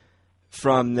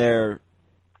from their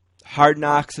Hard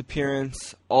Knocks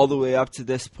appearance all the way up to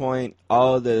this point,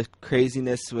 all of the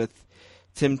craziness with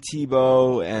Tim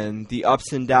Tebow and the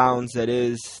ups and downs that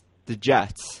is the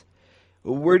Jets.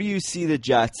 Where do you see the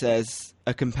Jets as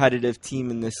a competitive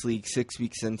team in this league 6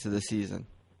 weeks into the season?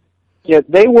 Yeah,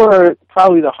 they were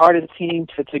probably the hardest team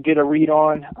to get a read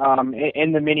on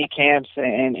in the mini camps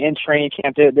and in training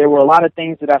camp. There were a lot of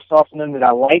things that I saw from them that I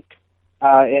liked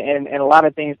and a lot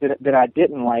of things that I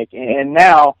didn't like. And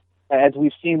now, as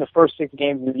we've seen the first 6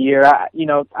 games of the year,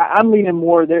 I'm leaning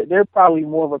more. They're probably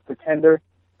more of a pretender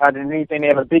than anything. They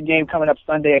have a big game coming up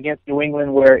Sunday against New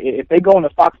England where if they go into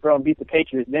Foxborough and beat the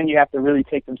Patriots, then you have to really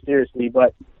take them seriously.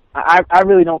 But I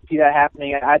really don't see that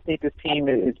happening. I think this team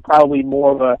is probably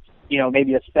more of a,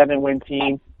 maybe a 7-win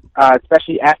team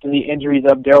especially after the injuries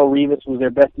of Darrelle Revis, who was their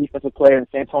best defensive player, and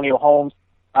Santonio Holmes.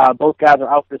 Both guys are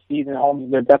out for the season. Holmes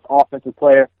is their best offensive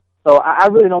player. So I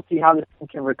really don't see how this team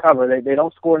can recover. They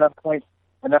don't score enough points,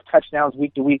 enough touchdowns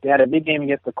week to week. They had a big game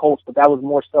against the Colts, but that was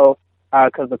more so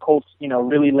because the Colts,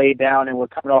 really laid down and were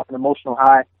coming off an emotional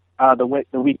high the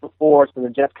week before, so the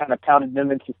Jets kind of pounded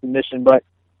them into submission. But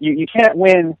you can't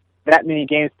win that many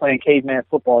games playing caveman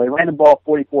football. They ran the ball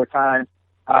 44 times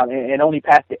and only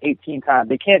passed it 18 times.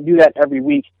 They can't do that every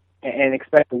week and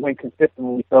expect to win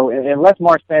consistently. So unless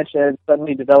Mark Sanchez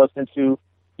suddenly develops into,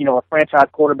 a franchise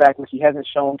quarterback, which he hasn't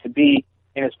shown to be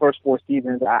in his first 4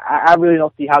 seasons, I really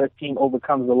don't see how this team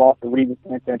overcomes the loss of Revis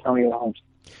and Santonio Holmes.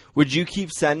 Would you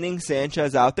keep sending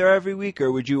Sanchez out there every week,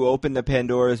 or would you open the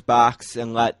Pandora's box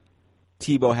and let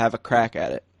Tebow have a crack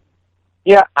at it?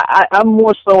 Yeah, I'm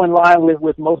more so in line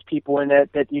with most people in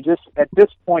that you just, at this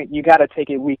point, you got to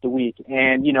take it week to week.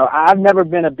 And, I've never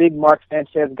been a big Mark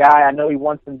Sanchez guy. I know he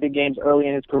won some big games early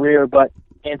in his career, but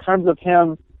in terms of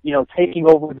him, taking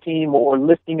over a team or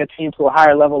lifting a team to a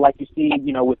higher level like you see,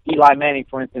 with Eli Manning,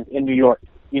 for instance, in New York,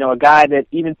 a guy that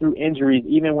even through injuries,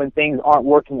 even when things aren't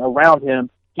working around him,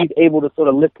 he's able to sort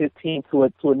of lift his team to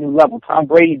a new level. Tom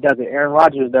Brady does it. Aaron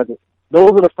Rodgers does it.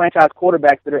 Those are the franchise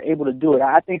quarterbacks that are able to do it.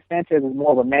 I think Sanchez is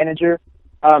more of a manager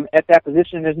at that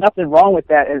position. There's nothing wrong with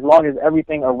that as long as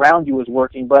everything around you is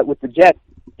working. But with the Jets,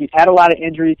 he's had a lot of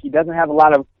injuries. He doesn't have a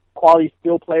lot of quality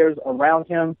skill players around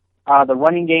him. The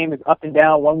running game is up and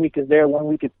down. 1 week is there, 1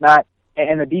 week it's not.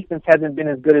 And the defense hasn't been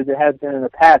as good as it has been in the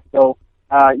past. So,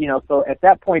 so at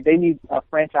that point, they need a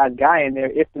franchise guy in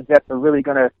there if the Jets are really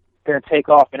going to take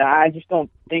off. And I just don't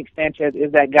think Sanchez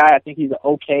is that guy. I think he's an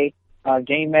okay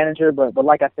game manager, but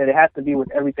like I said, it has to be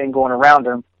with everything going around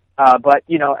him. But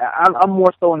I'm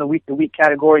more so in the week to week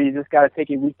category. You just got to take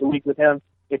it week to week with him.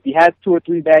 If he has 2 or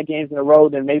 3 bad games in a row,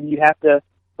 then maybe you have to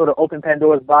sort of open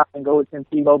Pandora's box and go with Tim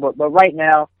Tebow. But right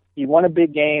now, he won a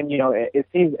big game. It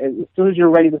seems as soon as you're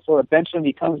ready to sort of bench him,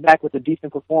 he comes back with a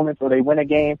decent performance, or they win a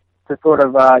game to sort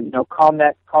of calm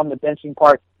the benching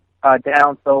part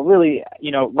down. So really,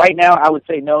 right now I would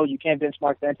say no, you can't bench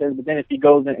Mark Sanchez. But then if he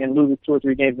goes and loses 2 or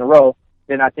 3 games in a row,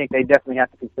 then I think they definitely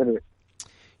have to consider it.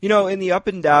 In the up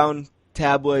and down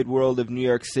tabloid world of New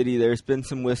York City, there's been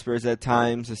some whispers at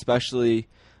times, especially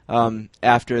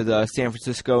after the San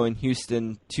Francisco and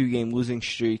Houston 2-game losing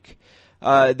streak,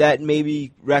 that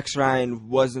maybe Rex Ryan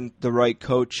wasn't the right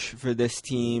coach for this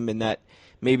team and that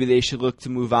maybe they should look to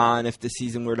move on if the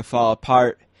season were to fall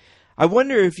apart. I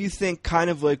wonder if you think, kind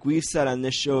of like we've said on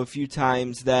this show a few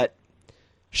times, that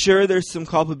sure, there's some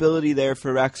culpability there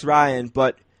for Rex Ryan,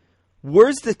 but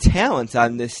where's the talent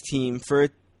on this team?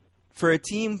 For a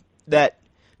team that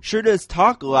sure does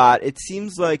talk a lot, it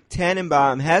seems like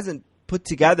Tannenbaum hasn't put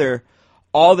together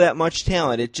all that much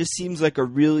talent. It just seems like a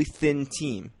really thin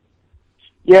team.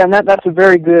 Yeah, and that's a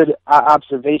very good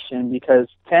observation, because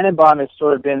Tannenbaum has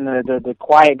sort of been the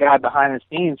quiet guy behind the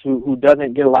scenes who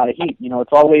doesn't get a lot of heat.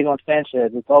 It's always on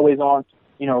Sanchez. It's always on,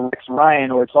 Rex Ryan,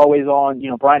 or it's always on,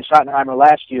 Brian Schottenheimer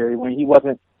last year when he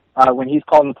wasn't, when he's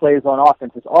calling the plays on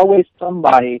offense. It's always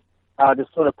somebody to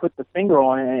sort of put the finger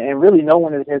on, and really no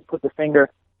one has put the finger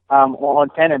on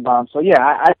Tannenbaum. So, yeah,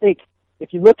 I think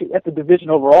if you look at the division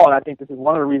overall, and I think this is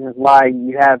one of the reasons why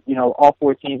you have, all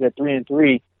 4 teams at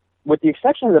 3-3, with the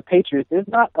exception of the Patriots, there's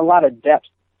not a lot of depth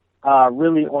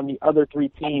really on the other 3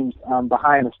 teams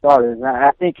behind the starters. And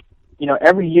I think,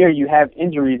 every year you have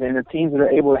injuries, and the teams that are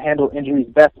able to handle injuries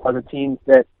best are the teams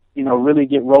that, really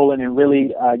get rolling and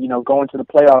really, go into the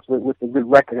playoffs with a good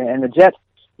record. And the Jets,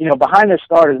 behind their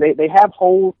starters, they have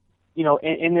holes,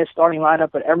 in their starting lineup,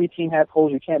 but every team has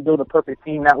holes. You can't build a perfect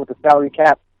team, not with the salary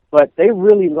cap, but they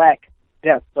really lack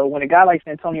depth. So when a guy like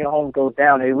Santonio Holmes goes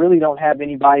down, they really don't have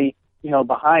anybody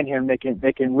behind him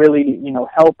that can really,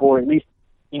 help, or at least,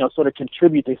 sort of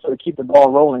contribute. They sort of keep the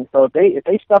ball rolling. So if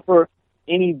they suffer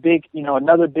any big,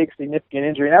 another big significant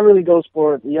injury, and that really goes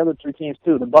for the other 3 teams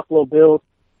too, the Buffalo Bills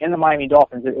and the Miami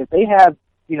Dolphins. If they have,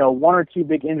 1 or 2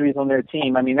 big injuries on their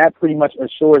team, I mean, that pretty much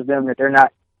assures them that they're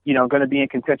not, going to be in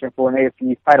contention for an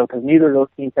AFC East title, because neither of those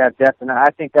teams have depth. And I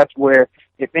think that's where,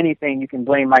 if anything, you can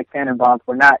blame Mike Tannenbaum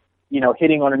for not,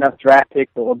 hitting on enough draft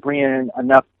picks or bringing in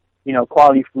enough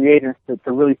quality free agents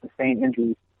to really sustain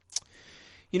injuries.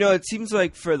 It seems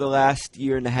like for the last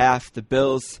year and a half, the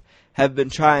Bills have been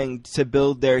trying to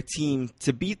build their team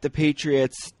to beat the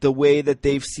Patriots the way that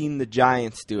they've seen the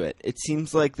Giants do it. It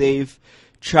seems like they've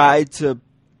tried to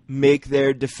make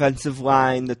their defensive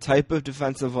line the type of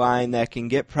defensive line that can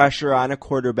get pressure on a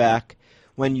quarterback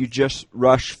when you just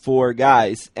rush 4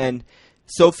 guys. And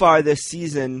so far this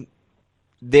season,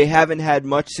 they haven't had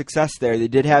much success there. They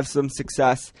did have some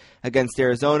success against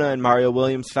Arizona, and Mario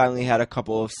Williams finally had a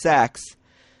couple of sacks.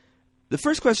 The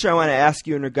first question I want to ask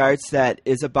you in regards to that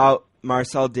is about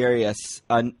Marcell Dareus,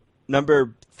 a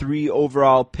number 3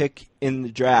 overall pick in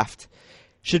the draft.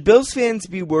 Should Bills fans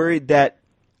be worried that,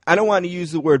 I don't want to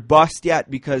use the word bust yet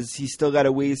because he's still got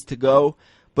a ways to go,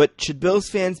 but should Bills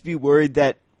fans be worried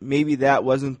that maybe that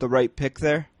wasn't the right pick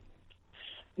there?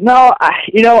 No,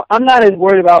 I'm not as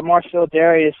worried about Marcell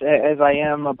Dareus as I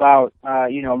am about,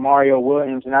 Mario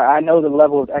Williams. And I know the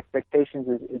level of expectations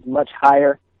is much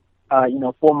higher,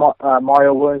 for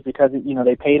Mario Williams because,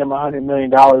 they paid him $100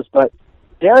 million. But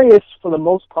Dareus, for the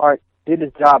most part, did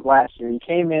his job last year. He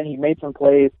came in, he made some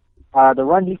plays. The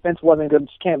run defense wasn't good.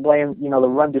 Just can't blame, the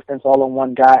run defense all on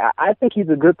one guy. I think he's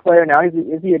a good player. Now,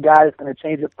 is he a guy that's going to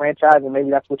change the franchise, and maybe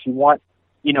that's what you want,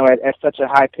 at such a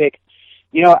high pick?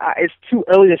 It's too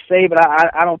early to say, but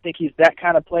I don't think he's that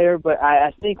kind of player. But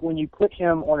I think when you put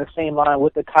him on the same line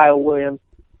with the Kyle Williams,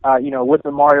 with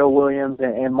the Mario Williams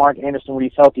and Mark Anderson when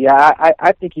he's healthy,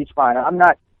 I think he's fine. I'm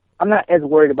not as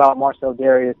worried about Marcell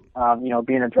Dareus,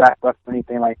 being a draft bust or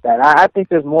anything like that. I think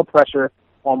there's more pressure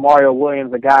on Mario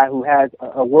Williams, a guy who has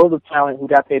a world of talent, who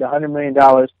got paid $100 million,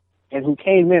 and who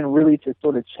came in really to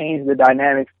sort of change the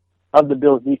dynamics of the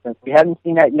Bills' defense. We haven't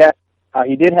seen that yet.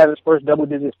 He did have his first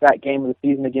double-digit sack game of the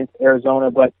season against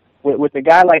Arizona, but with a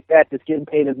guy like that that's getting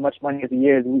paid as much money as he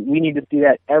is, we need to see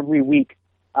that every week,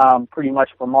 pretty much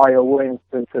for Mario Williams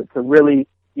to really,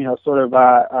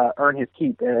 earn his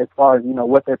keep as far as,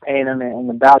 what they're paying him and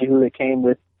the value that came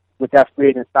with that free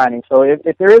agent signing. So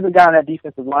if there is a guy on that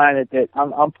defensive line that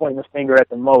I'm pointing the finger at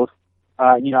the most,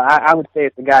 I would say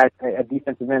it's the guy at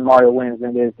defensive end, Mario Williams,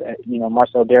 and it is,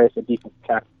 Marcell Dareus at defensive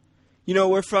tackle.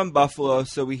 We're from Buffalo,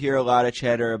 so we hear a lot of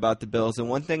chatter about the Bills. And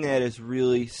one thing that has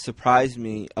really surprised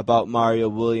me about Mario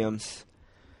Williams,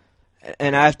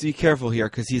 and I have to be careful here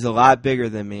because he's a lot bigger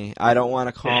than me. I don't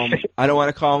want to call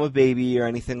him a baby or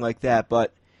anything like that,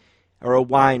 or a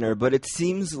whiner. But it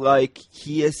seems like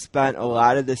he has spent a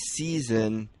lot of the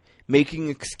season making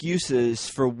excuses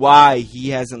for why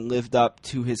he hasn't lived up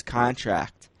to his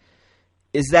contract.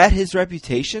 Is that his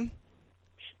reputation?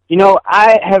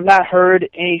 I have not heard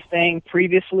anything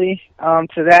previously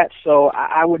to that, so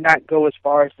I would not go as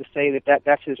far as to say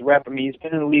that's his rep. I mean, he's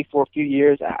been in the league for a few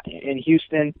years in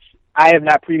Houston. I have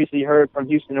not previously heard from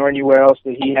Houston or anywhere else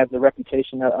that he has the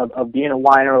reputation of being a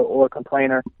whiner or a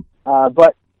complainer.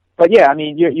 But yeah, I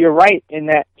mean, you're right in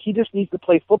that he just needs to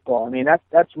play football. I mean,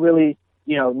 that's really,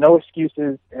 no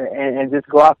excuses and just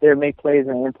go out there and make plays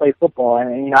and play football.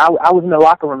 And I was in the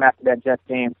locker room after that Jets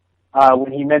game.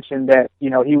 When he mentioned that, he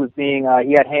was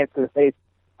he had hands to the face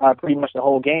pretty much the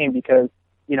whole game because,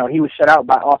 he was shut out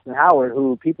by Austin Howard,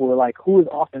 who people were like, who is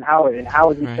Austin Howard and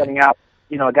how is he shutting out,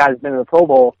 a guy that's been in the Pro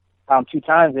Bowl 2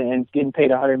 times and getting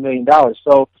paid $100 million.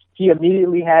 So he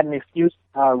immediately had an excuse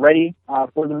ready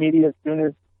for the media as soon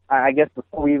as, I guess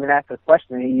before we even asked the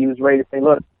question, he was ready to say,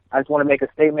 look, I just want to make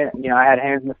a statement. I had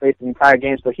hands in the face the entire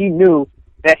game. So he knew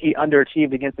that he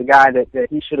underachieved against a guy that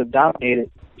he should have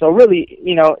dominated. So really,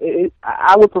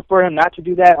 I would prefer him not to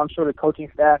do that. I'm sure the coaching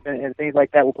staff and things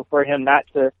like that would prefer him not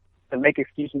to make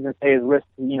excuses and say his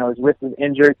wrist is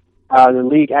injured. The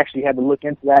league actually had to look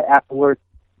into that afterwards.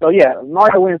 So yeah,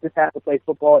 Mario Williams just has to play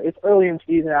football. It's early in the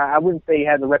season. I wouldn't say he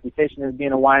has a reputation as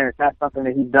being a whiner. It's not something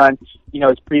that he's done,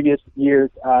 his previous years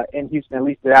in Houston, at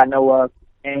least that I know of.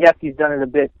 And yes, he's done it a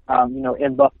bit,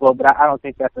 in Buffalo, but I don't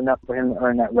think that's enough for him to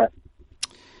earn that rep.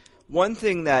 One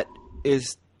thing that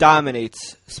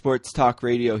dominates sports talk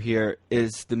radio here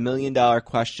is the $1 million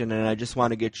question, and I just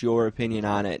want to get your opinion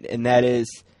on it. And that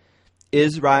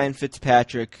is Ryan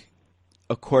Fitzpatrick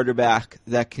a quarterback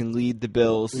that can lead the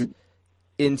Bills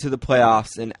into the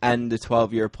playoffs and end the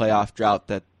 12-year playoff drought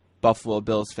that Buffalo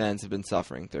Bills fans have been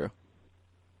suffering through?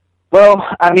 Well,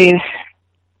 I mean,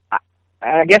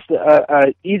 I guess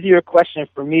a easier question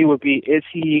for me would be, is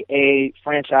he a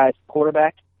franchise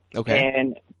quarterback? Okay.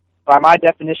 And by my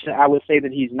definition, I would say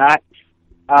that he's not.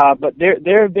 But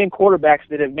there have been quarterbacks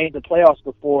that have made the playoffs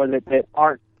before that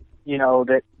aren't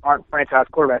franchise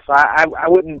quarterbacks. So I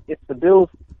wouldn't, if the Bills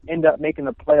end up making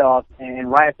the playoffs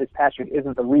and Ryan Fitzpatrick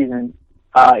isn't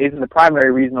the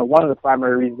primary reason or one of the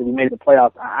primary reasons that he made the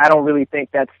playoffs, I don't really think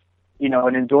that's,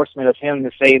 an endorsement of him to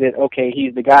say that, okay,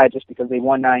 he's the guy just because they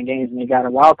won 9 games and he got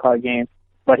a wild card game,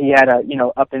 but he had a,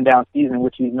 up and down season,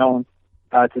 which he's known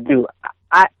to do.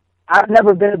 I've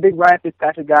never been a big Ryan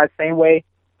Fitzpatrick guy, same way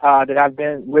that I've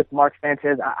been with Mark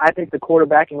Sanchez. I think the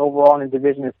quarterbacking overall in the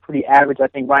division is pretty average. I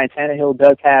think Ryan Tannehill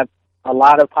does have a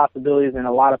lot of possibilities and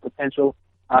a lot of potential,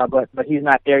 but he's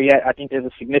not there yet. I think there's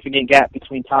a significant gap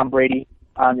between Tom Brady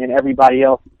and everybody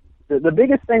else. The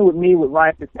biggest thing with me with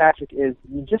Ryan Fitzpatrick is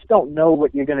you just don't know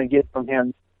what you're going to get from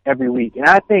him every week. And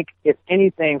I think, if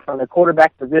anything, from the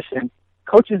quarterback position,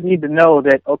 coaches need to know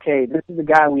that, okay, this is the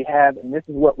guy we have, and this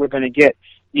is what we're going to get.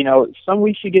 You know, some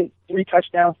weeks you get 3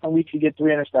 touchdowns, some weeks you get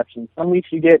 3 interceptions. Some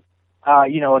weeks you get, a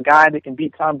guy that can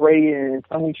beat Tom Brady, and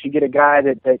some weeks you get a guy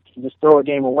that can just throw a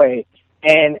game away.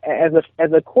 And as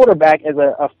a quarterback, as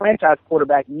a franchise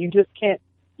quarterback, you just can't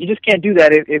do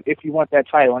that if you want that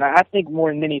title. And I think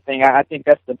more than anything, I think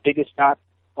that's the biggest knock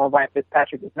on Ryan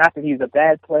Fitzpatrick. It's not that he's a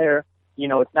bad player. You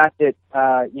know, it's not that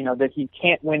that he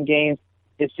can't win games.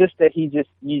 It's just that you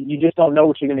just don't know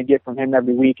what you're going to get from him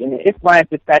every week. And if Ryan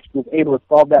Fitzpatrick was able to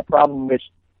solve that problem, which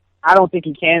I don't think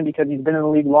he can, because he's been in the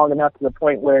league long enough to the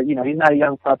point where, you know, he's not a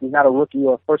young pup, he's not a rookie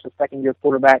or a first or second year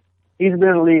quarterback. He's been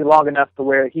in the league long enough to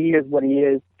where he is what he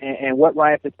is, and what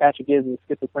Ryan Fitzpatrick is a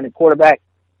schizophrenic quarterback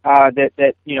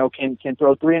that can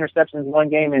throw 3 interceptions one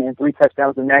game and 3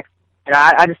 touchdowns the next. And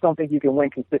I just don't think you can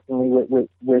win consistently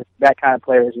with that kind of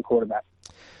player as your quarterback.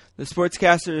 The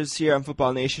sportscasters here on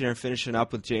Football Nation are finishing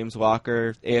up with James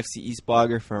Walker, AFC East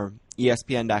blogger from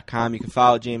ESPN.com. You can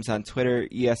follow James on Twitter,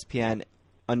 ESPN_AFC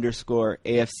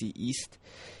East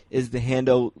is the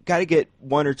handle. Got to get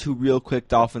 1 or 2 real quick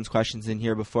Dolphins questions in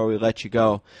here before we let you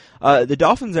go. The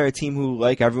Dolphins are a team who,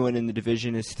 like everyone in the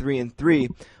division, is 3-3,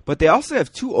 but they also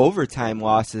have 2 overtime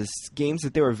losses, games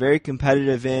that they were very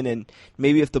competitive in, and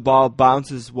maybe if the ball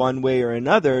bounces one way or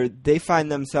another, they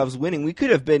find themselves winning. We could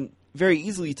have been very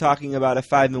easily talking about a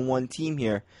 5-1 team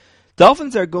here.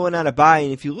 Dolphins are going on a bye,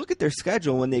 and if you look at their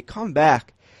schedule when they come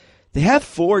back, they have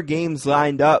 4 games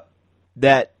lined up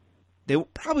that they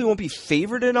probably won't be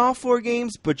favored in all 4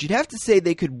 games, but you'd have to say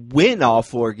they could win all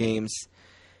 4 games.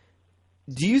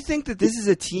 Do you think that this is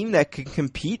a team that could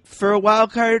compete for a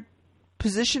wild card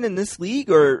position in this league,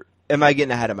 or am I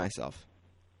getting ahead of myself?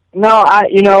 No,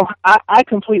 I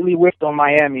completely whiffed on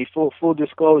Miami, full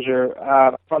disclosure.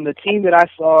 From the team that I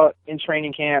saw in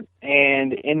training camp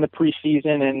and in the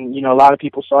preseason, and, a lot of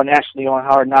people saw nationally on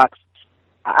Hard Knocks,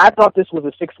 I thought this was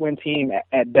a 6-win team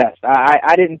at best.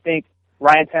 I didn't think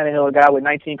Ryan Tannehill, a guy with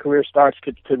 19 career starts,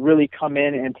 could really come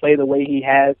in and play the way he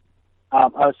has.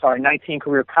 19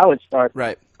 career college starts.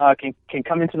 Right. Can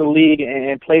come into the league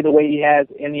and play the way he has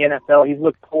in the NFL. He's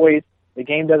looked poised. The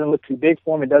game doesn't look too big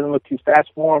for him. It doesn't look too fast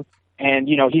for him. And,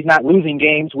 he's not losing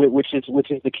games, which is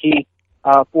the key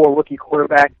for a rookie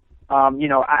quarterback.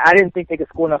 I didn't think they could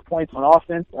score enough points on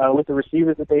offense with the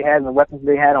receivers that they had and the weapons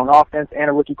they had on offense and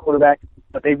a rookie quarterback.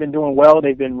 But they've been doing well.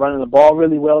 They've been running the ball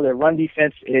really well. Their run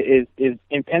defense is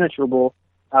impenetrable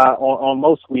on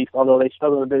most weeks, although they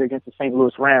struggled a bit against the St.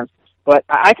 Louis Rams. But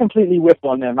I completely whiffed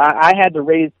on them. I had to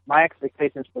raise my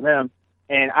expectations for them,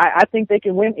 and I think they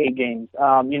can win 8 games.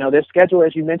 Their schedule,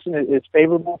 as you mentioned, is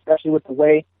favorable, especially with the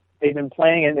way they've been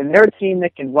playing. And they're a team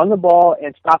that can run the ball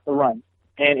and stop the run.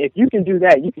 And if you can do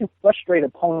that, you can frustrate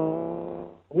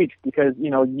opponents weeks because,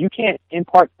 you can't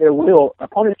impart their will.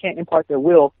 Opponents can't impart their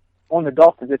will on the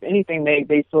Dolphins. If anything,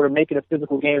 they sort of make it a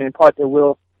physical game and impart their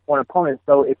will on opponents.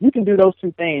 So if you can do those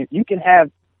 2 things, you can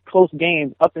have close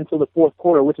games up until the fourth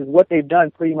quarter, which is what they've done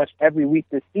pretty much every week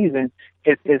this season,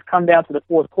 is come down to the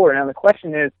fourth quarter. Now the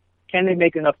question is, can they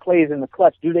make enough plays in the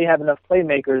clutch? Do they have enough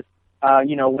playmakers,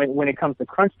 when it comes to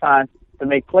crunch time to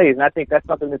make plays? And I think that's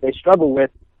something that they struggled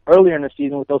with earlier in the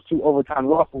season with those 2 overtime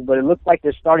losses, but it looks like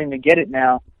they're starting to get it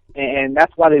now, and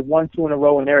that's why they've won 2 in a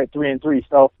row and they're at 3-3.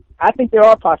 So I think there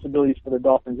are possibilities for the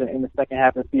Dolphins in the second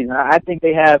half of the season. I think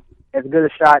they have as good a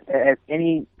shot as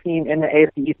any team in the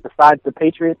AFC East besides the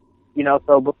Patriots.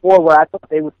 So before where I thought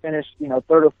they would finish,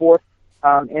 3rd or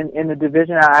 4th in the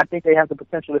division, I think they have the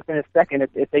potential to finish second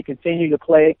if they continue to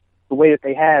play the way that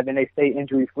they have and they stay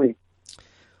injury-free.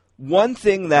 One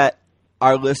thing that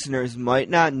our listeners might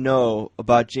not know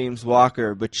about James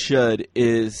Walker, but should,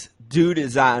 is dude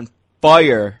is on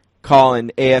fire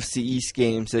calling AFC East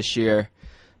games this year.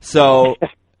 So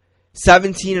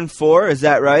 17-4, is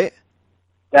that right?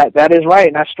 That is right,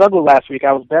 and I struggled last week.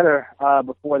 I was better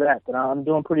before that, but I'm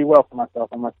doing pretty well for myself,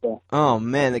 I must say. Oh,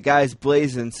 man, the guy's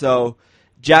blazing. So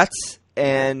Jets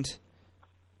and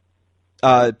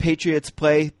Patriots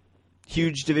play.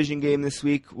 Huge division game this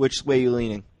week. Which way are you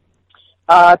leaning?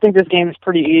 I think this game is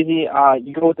pretty easy.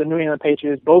 You go with the New England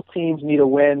Patriots. Both teams need a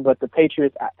win, but the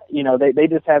Patriots, they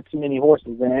just have too many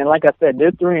horses. And like I said,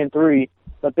 they're 3-3,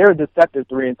 but they're a deceptive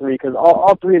 3-3 because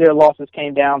all 3 of their losses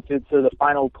came down to the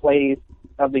final plays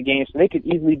of the game. So they could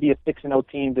easily be a 6-0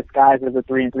 team disguised as a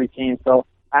 3-3 team. So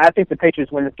I think the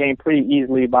Patriots win this game pretty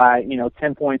easily by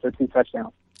 10 points or 2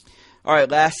 touchdowns. All right,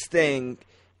 last thing.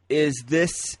 Is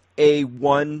this a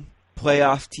 1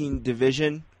 playoff team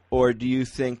division, or do you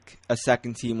think a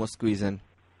second team will squeeze in?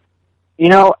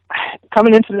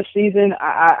 coming into the season,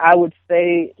 I would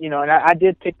say, and I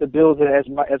did pick the Bills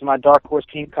as my dark horse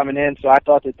team coming in. So I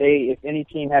thought that if any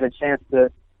team had a chance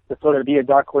to sort of be a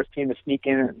dark horse team to sneak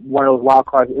in one of those wild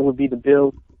cards, it would be the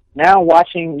Bills. Now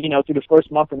watching, through the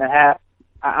first month and a half,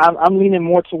 I'm leaning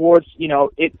more towards,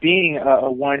 it being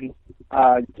a one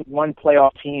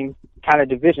playoff team kind of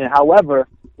division. However,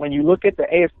 when you look at the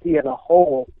AFC as a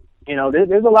whole,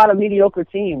 there's a lot of mediocre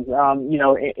teams, in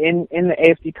the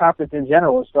AFC conference in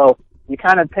general. So you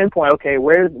kind of pinpoint, okay,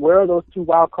 where are those two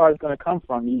wild cards going to come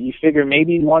from? You figure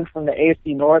maybe one from the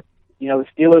AFC North. The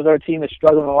Steelers are a team that's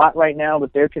struggling a lot right now,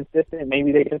 but they're consistent.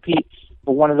 Maybe they compete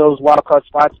for one of those wild card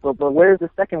spots. But where's the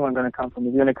second one going to come from?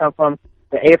 Is it going to come from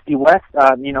the AFC West?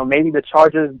 Maybe the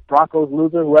Chargers, Broncos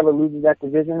loser, whoever loses that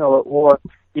division, or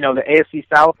the AFC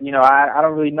South. I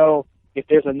don't really know if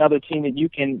there's another team that you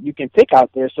can pick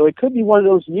out there. So it could be one of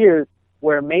those years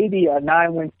where maybe a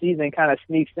 9-win season kind of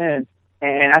sneaks in.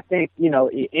 And I think,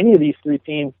 any of these three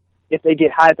teams, if they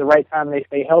get high at the right time and they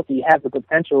stay healthy, have the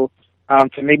potential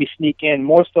to maybe sneak in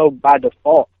more so by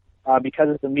default because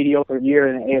it's a mediocre year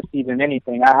in the AFC than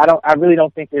anything. I really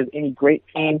don't think there's any great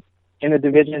team in the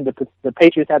division. The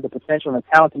Patriots have the potential and the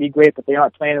talent to be great, but they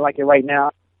aren't playing it like it right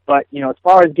now. But, as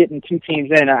far as getting two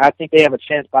teams in, I think they have a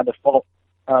chance by default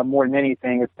more than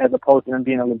anything as opposed to them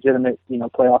being a legitimate,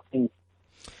 playoff team.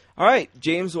 All right,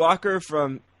 James Walker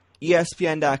from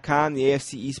ESPN.com, the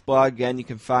AFC East blog. Again, you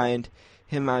can find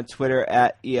him on Twitter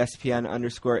at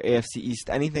ESPN_AFC East.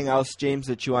 Anything else, James,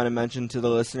 that you want to mention to the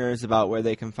listeners about where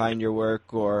they can find your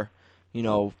work or,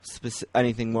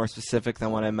 anything more specific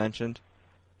than what I mentioned?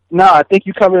 No, I think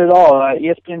you covered it all.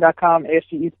 ESPN.com,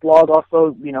 AFC East blog.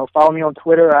 Also, follow me on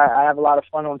Twitter. I have a lot of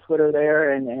fun on Twitter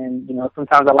there, and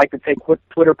sometimes I like to take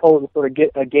Twitter polls to sort of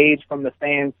get a gauge from the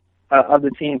fans of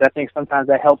the teams. I think sometimes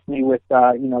that helps me with,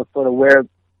 sort of where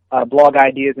blog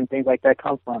ideas and things like that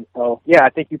come from. So, yeah, I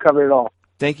think you covered it all.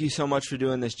 Thank you so much for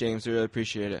doing this, James. I really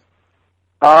appreciate it.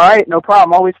 All right, no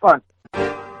problem. Always fun.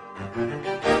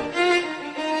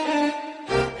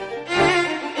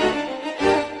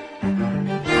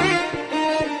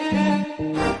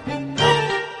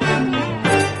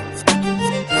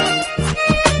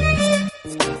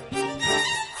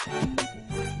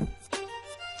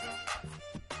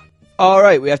 All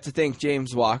right, we have to thank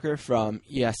James Walker from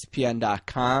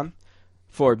ESPN.com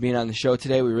for being on the show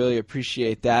today. We really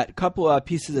appreciate that. A couple of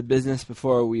pieces of business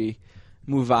before we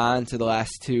move on to the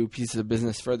last two pieces of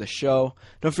business for the show.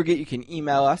 Don't forget you can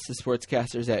email us at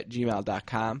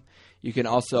sportscasters@gmail.com. You can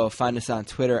also find us on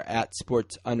Twitter at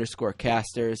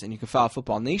sports_casters, and you can follow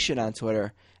Football Nation on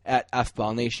Twitter at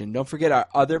FBallNation. Don't forget our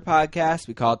other podcast.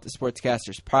 We call it the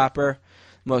Sportscasters Proper.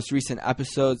 Most recent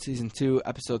episode, Season 2,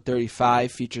 Episode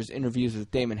 35, features interviews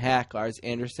with Damon Hack, Lars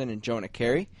Anderson, and Jonah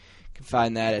Carey. You can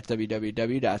find that at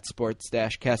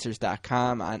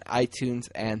www.sports-casters.com on iTunes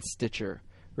and Stitcher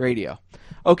Radio.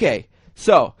 Okay,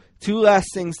 so two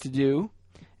last things to do,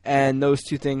 and those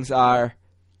two things are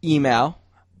email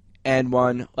and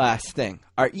one last thing.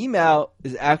 Our email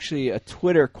is actually a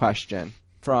Twitter question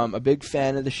from a big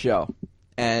fan of the show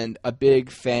and a big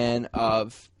fan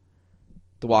of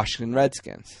the Washington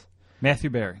Redskins. Matthew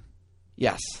Berry.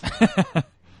 Yes.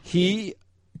 He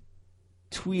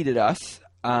tweeted us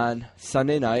on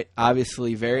Sunday night,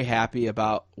 obviously very happy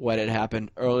about what had happened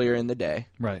earlier in the day.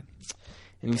 Right.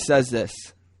 And he says this,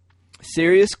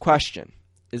 serious question,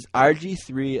 is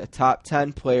RG3 a top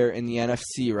 10 player in the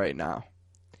NFC right now?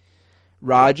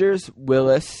 Rodgers,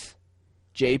 Willis,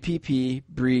 JPP,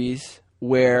 Breeze,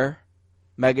 Ware,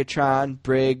 Megatron,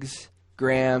 Briggs,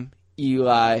 Graham,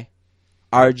 Eli,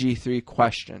 RG3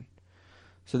 question.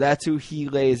 So that's who he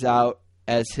lays out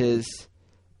as his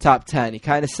top 10. He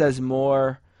kind of says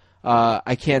more,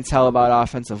 I can't tell about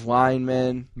offensive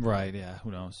linemen. Right, yeah,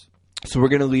 who knows? So we're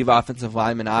going to leave offensive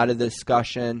linemen out of the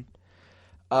discussion.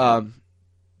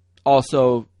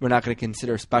 Also, we're not going to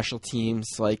consider special teams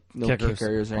like no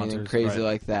kickers or anything crazy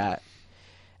like that.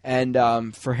 And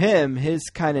for him, his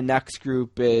kind of next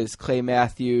group is Clay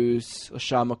Matthews,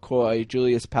 LaShawn McCoy,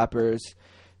 Julius Peppers,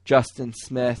 Justin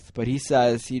Smith, but he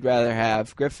says he'd rather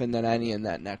have Griffin than any in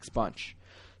that next bunch.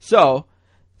 So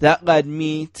that led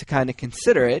me to kind of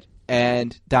consider it,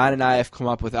 and Don and I have come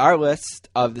up with our list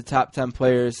of the top 10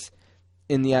 players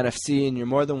in the NFC, and you're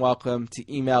more than welcome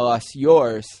to email us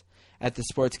yours at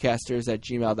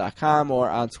thesportscasters@gmail.com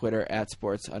or on Twitter at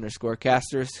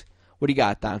sports_casters. What do you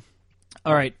got, Don?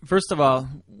 All right, first of all,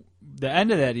 the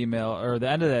end of that email, or the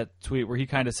end of that tweet where he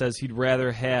kind of says he'd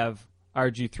rather have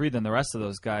RG3 than the rest of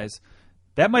those guys,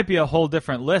 that might be a whole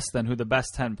different list than who the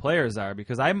best 10 players are,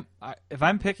 because if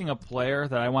I'm picking a player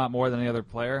that I want more than any other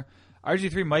player,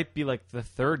 RG3 might be like the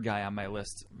third guy on my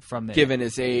list from there. Given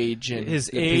his age and his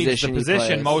the age, position the he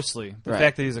position plays. mostly. The Right.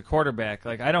 fact that he's a quarterback.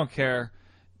 Like, I don't care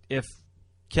if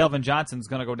Calvin Johnson's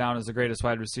going to go down as the greatest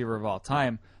wide receiver of all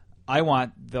time. I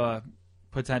want the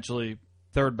potentially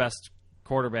third best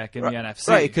quarterback in the NFC.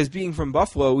 Right, because being from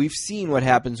Buffalo, we've seen what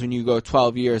happens when you go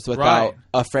 12 years without Right.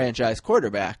 a franchise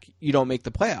quarterback. You don't make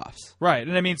the playoffs. Right,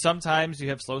 and I mean, sometimes you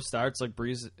have slow starts like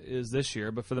Breeze is this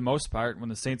year, but for the most part, when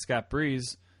the Saints got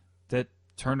Breeze, that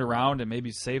turned around and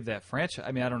maybe saved that franchise.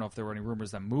 I mean, I don't know if there were any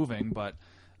rumors of them moving, but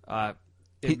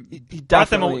He brought them,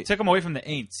 definitely took them away from the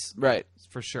Aints, right.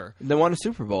 for sure. They won a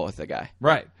Super Bowl with the guy.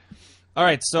 Right. All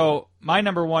right, so my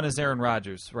number one is Aaron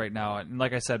Rodgers right now. And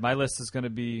like I said, my list is going to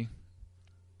be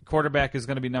quarterback is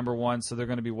going to be number one, so they're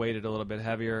going to be weighted a little bit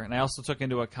heavier. And I also took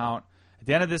into account at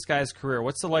the end of this guy's career,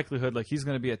 what's the likelihood like he's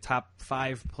going to be a top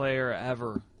 5 player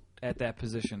ever at that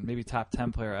position, maybe top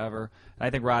 10 player ever. And I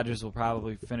think Rodgers will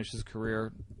probably finish his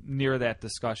career near that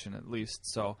discussion at least.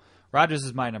 So Rodgers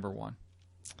is my number one.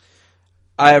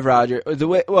 I have Roger.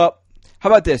 Well, how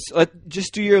about this?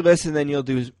 Just do your list and then you'll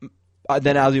do.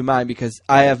 Then I'll do mine because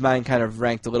I have mine kind of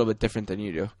ranked a little bit different than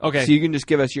you do. Okay. So you can just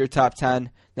give us your top 10,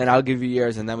 then I'll give you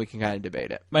yours, and then we can kind of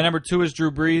debate it. My number 2 is Drew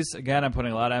Brees. Again, I'm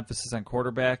putting a lot of emphasis on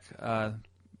quarterback.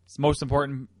 It's the most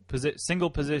important single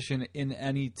position in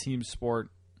any team sport,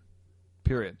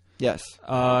 period. Yes.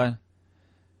 My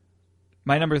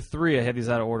number 3, I had these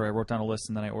out of order. I wrote down a list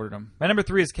and then I ordered them. My number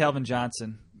 3 is Calvin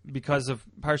Johnson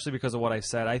partially because of what I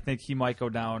said. I think he might go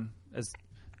down as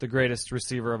the greatest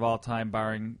receiver of all time,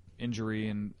 barring injury.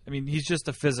 And I mean, he's just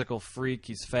a physical freak.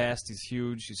 He's fast. He's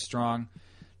huge. He's strong.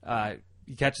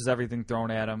 He catches everything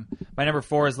thrown at him. My number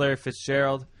 4 is Larry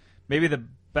Fitzgerald. Maybe the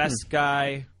best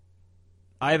guy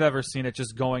I've ever seen at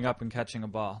just going up and catching a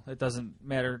ball. It doesn't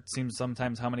matter, it seems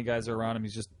sometimes, how many guys are around him.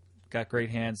 He's just got great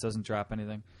hands, doesn't drop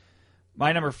anything.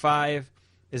 My number 5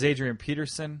 is Adrian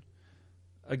Peterson.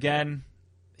 Again,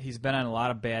 he's been on a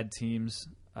lot of bad teams.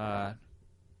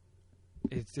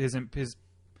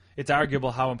 It's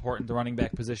arguable how important the running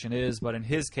back position is, but in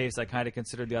his case, I kind of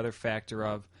considered the other factor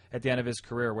of, at the end of his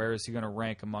career, where is he going to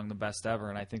rank among the best ever?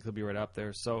 And I think he'll be right up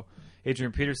there. So,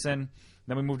 Adrian Peterson.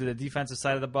 Then we move to the defensive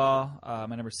side of the ball.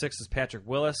 My number 6 is Patrick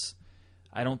Willis.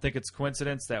 I don't think it's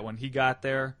coincidence that when he got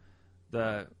there,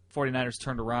 the 49ers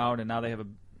turned around, and now they have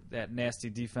that nasty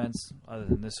defense, other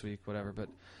than this week, whatever. But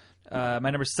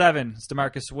my number 7 is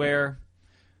DeMarcus Ware.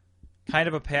 Kind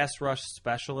of a pass rush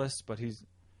specialist, but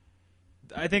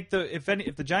I think if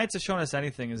the Giants have shown us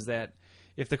anything is that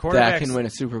if the quarterback can win a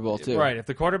Super Bowl too. Right. If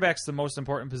the quarterback's the most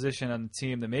important position on the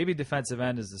team, then maybe defensive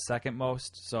end is the second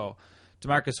most. So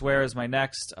DeMarcus Ware is my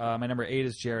next. My number 8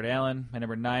 is Jared Allen. My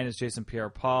number 9 is Jason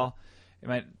Pierre-Paul.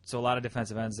 So a lot of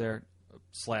defensive ends there,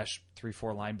 / 3-4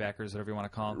 linebackers, whatever you want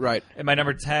to call them. Right. And my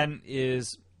number 10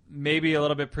 is maybe a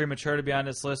little bit premature to be on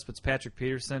this list, but it's Patrick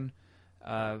Peterson.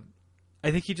 I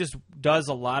think he just does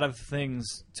a lot of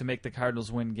things to make the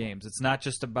Cardinals win games. It's not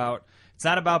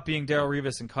about being Darrelle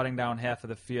Revis and cutting down half of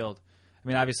the field. I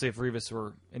mean, obviously, if Revis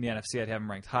were in the NFC, I'd have him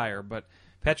ranked higher. But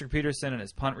Patrick Peterson and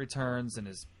his punt returns and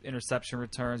his interception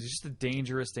returns, he's just a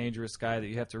dangerous, dangerous guy that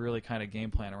you have to really kind of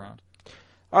game plan around.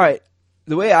 All right.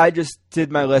 The way I just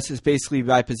did my list is basically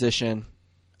by position.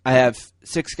 I have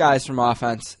 6 guys from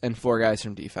offense and 4 guys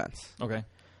from defense. Okay.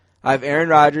 I have Aaron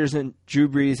Rodgers and Drew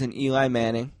Brees and Eli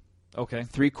Manning. Okay.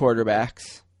 3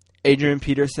 quarterbacks. Adrian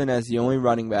Peterson as the only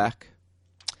running back.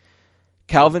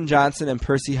 Calvin Johnson and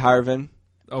Percy Harvin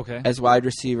as wide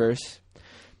receivers.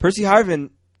 Percy Harvin,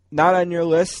 not on your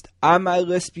list. On my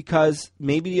list because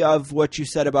maybe of what you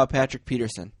said about Patrick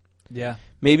Peterson. Yeah.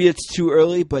 Maybe it's too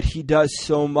early, but he does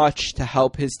so much to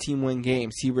help his team win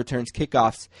games. He returns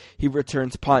kickoffs. He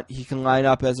returns punt. He can line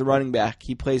up as a running back.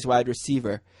 He plays wide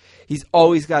receiver. He's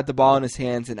always got the ball in his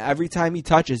hands, and every time he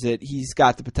touches it, he's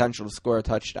got the potential to score a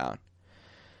touchdown.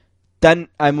 Then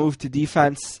I move to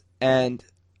defense, and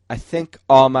I think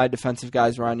all my defensive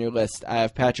guys were on your list. I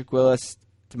have Patrick Willis,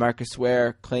 DeMarcus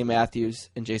Ware, Clay Matthews,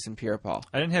 and Jason Pierre-Paul.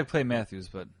 I didn't have Clay Matthews,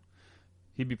 but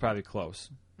he'd be probably close.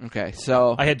 Okay,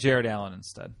 so I had Jared Allen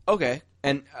instead. Okay,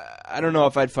 and I don't know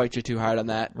if I'd fight you too hard on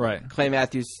that. Right. Clay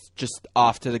Matthews just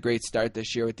off to the great start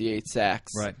this year with the 8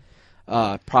 sacks. Right.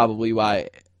 Probably why.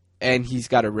 And he's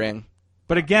got a ring.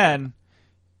 But again,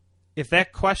 if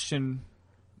that question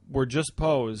were just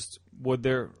posed, would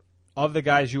there, of the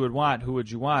guys you would want, who would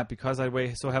you want? Because I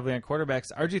weigh so heavily on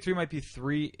quarterbacks, RG3 might be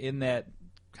 3 in that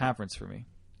conference for me.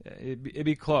 It'd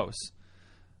be close.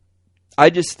 I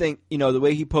just think, the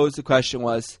way he posed the question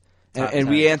was, and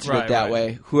we answered it that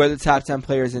way, who are the top 10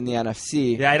 players in the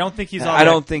NFC? Yeah, I don't think he's I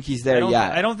don't think he's there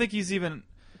yet. I don't think he's even...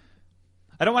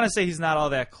 I don't want to say he's not all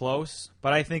that close,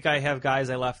 but I think I have guys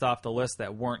I left off the list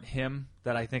that weren't him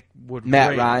that I think would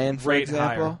Matt Ryan, for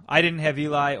example. Higher. I didn't have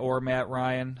Eli or Matt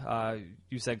Ryan.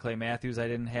 You said Clay Matthews. I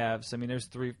didn't have. So I mean, there's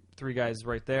three guys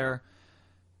right there.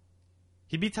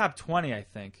 He'd be top 20, I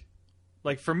think.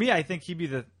 Like for me, I think he'd be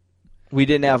the. We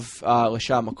didn't have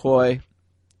LaShawn McCoy.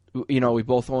 You know, we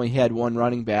both only had one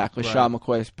running back. LaShawn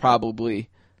McCoy is probably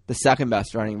the second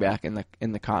best running back in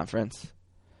the conference.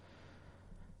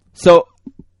 So,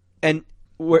 and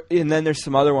then there's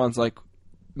some other ones like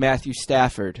Matthew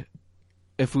Stafford.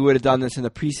 If we would have done this in the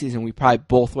preseason, we probably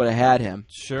both would have had him.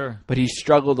 Sure. But he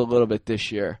struggled a little bit this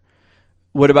year.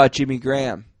 What about Jimmy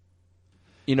Graham?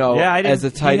 You know, as a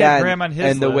tight end,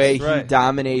 and the way he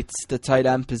dominates the tight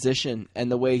end position, and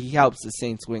the way he helps the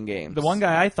Saints win games. The one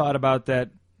guy I thought about that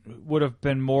would have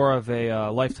been more of a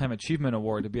lifetime achievement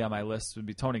award to be on my list would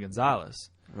be Tony Gonzalez.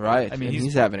 Right. I mean,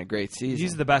 he's having a great season.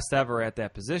 He's the best ever at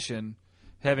that position,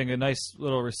 having a nice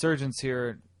little resurgence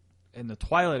here in the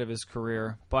twilight of his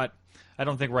career. But I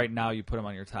don't think right now you put him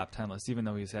on your top 10 list, even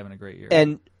though he's having a great year.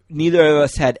 And neither of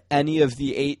us had any of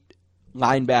the 8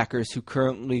 linebackers who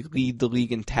currently lead the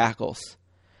league in tackles.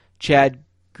 Chad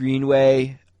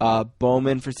Greenway,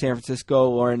 Bowman for San Francisco,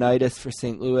 Laurinaitis for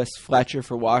St. Louis, Fletcher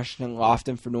for Washington,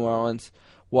 Lofton for New Orleans,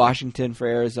 Washington for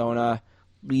Arizona,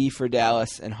 Lee for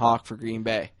Dallas, and Hawk for Green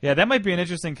Bay. Yeah, that might be an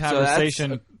interesting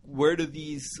conversation. So where do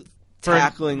these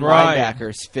tackling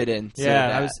linebackers fit into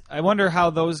that? I wonder how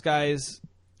those guys...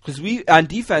 Because on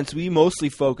defense, we mostly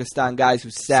focused on guys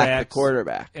who sack the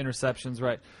quarterback. Interceptions,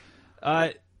 right.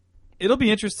 It'll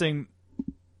be interesting.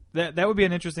 That would be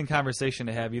an interesting conversation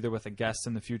to have either with a guest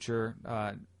in the future,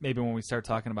 maybe when we start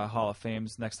talking about Hall of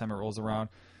Fames next time it rolls around.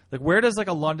 Like, where does like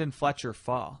a London Fletcher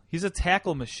fall? He's a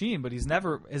tackle machine, but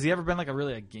has he ever been like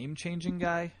a game-changing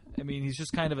guy? I mean, he's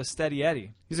just kind of a steady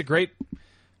Eddie. He's a great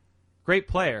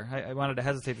player. I wanted to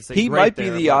hesitate to say he great might be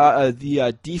there,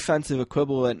 the defensive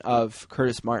equivalent of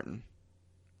Curtis Martin.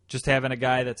 Just having a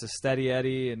guy that's a steady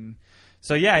Eddie, and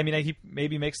so yeah, I mean, he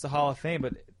maybe makes the Hall of Fame,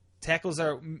 but tackles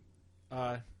are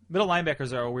middle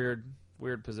linebackers are a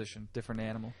weird position, different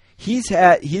animal. He's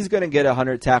going to get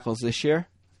 100 tackles this year.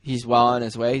 He's well on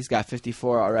his way. He's got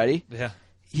 54 already. Yeah,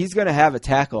 he's going to have a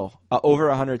tackle over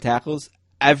 100 tackles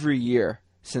every year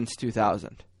since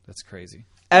 2000. That's crazy.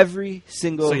 Every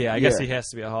single So yeah, I year. guess he has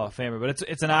to be a Hall of Famer, but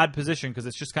it's an odd position because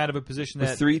it's just kind of a position with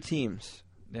that 3 teams.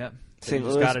 Yeah, St.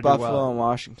 Louis, Buffalo, and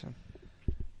Washington.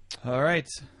 All right.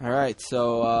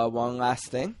 So one last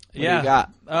thing. What do you got?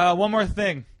 One more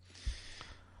thing.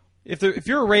 If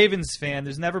you're a Ravens fan,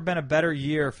 there's never been a better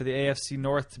year for the AFC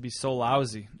North to be so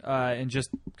lousy and just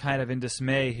kind of in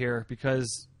dismay here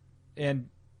and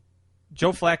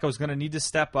Joe Flacco is going to need to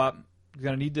step up. He's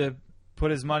going to need to put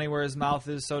his money where his mouth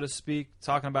is, so to speak,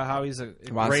 talking about how he's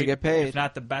wants to get paid, if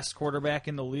not the best quarterback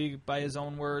in the league by his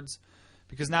own words.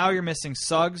 Because now you're missing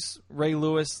Suggs, Ray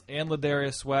Lewis, and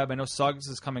Ladarius Webb. I know Suggs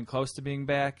is coming close to being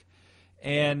back.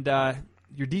 And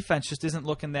your defense just isn't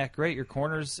looking that great. Your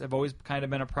corners have always kind of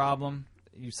been a problem.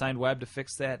 You signed Webb to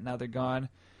fix that. Now they're gone.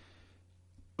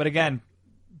 But again,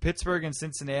 Pittsburgh and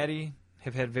Cincinnati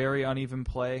have had very uneven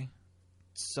play.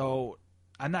 So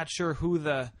I'm not sure who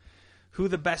the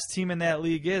best team in that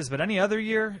league is. But any other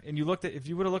year, and if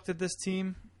you would have looked at this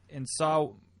team and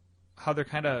saw how they're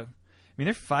kind of... I mean,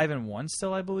 they're 5-1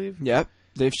 still, I believe. Yep.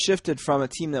 They've shifted from a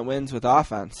team that wins with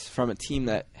offense from a team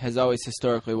that has always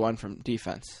historically won from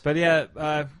defense. But yeah,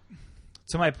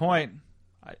 to my point,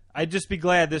 I'd just be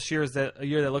glad this year is a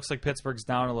year that looks like Pittsburgh's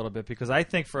down a little bit because I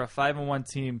think for a 5-1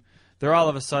 team, they're all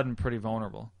of a sudden pretty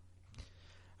vulnerable.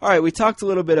 All right, we talked a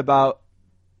little bit about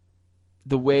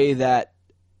the way that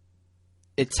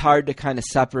it's hard to kind of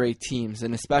separate teams,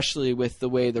 and especially with the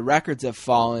way the records have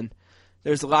fallen,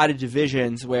 there's a lot of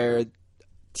divisions where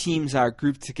teams are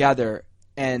grouped together,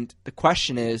 and the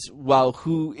question is, well,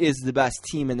 who is the best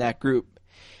team in that group?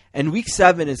 And Week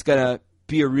 7 is going to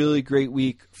be a really great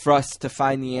week for us to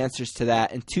find the answers to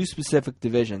that in 2 specific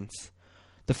divisions.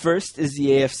 The first is the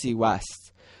AFC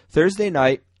West. Thursday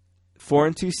night,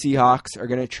 4-2 Seahawks are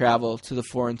going to travel to the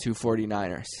 4-2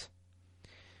 49ers.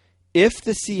 If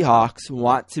the Seahawks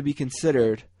want to be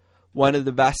considered one of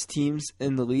the best teams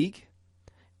in the league,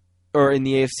 or in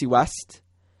the AFC West,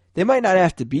 they might not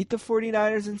have to beat the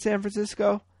 49ers in San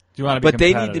Francisco, but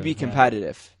they need to be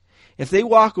competitive. Yeah. If they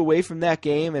walk away from that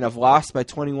game and have lost by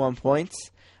 21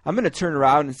 points, I'm going to turn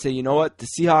around and say, you know what, the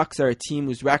Seahawks are a team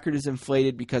whose record is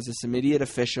inflated because of some idiot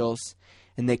officials,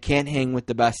 and they can't hang with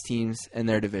the best teams in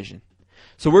their division.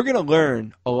 So we're going to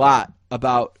learn a lot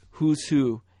about who's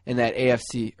who in that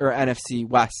AFC or NFC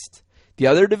West. The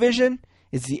other division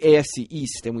is the AFC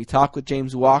East, and we talked with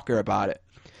James Walker about it.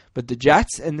 But the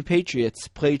Jets and the Patriots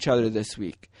play each other this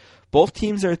week. Both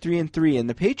teams are 3-3, and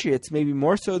the Patriots, maybe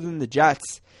more so than the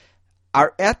Jets,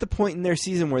 are at the point in their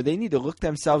season where they need to look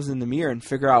themselves in the mirror and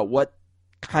figure out what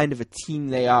kind of a team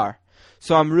they are.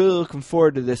 So I'm really looking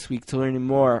forward to this week to learning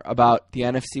more about the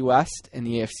NFC West and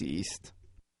the AFC East.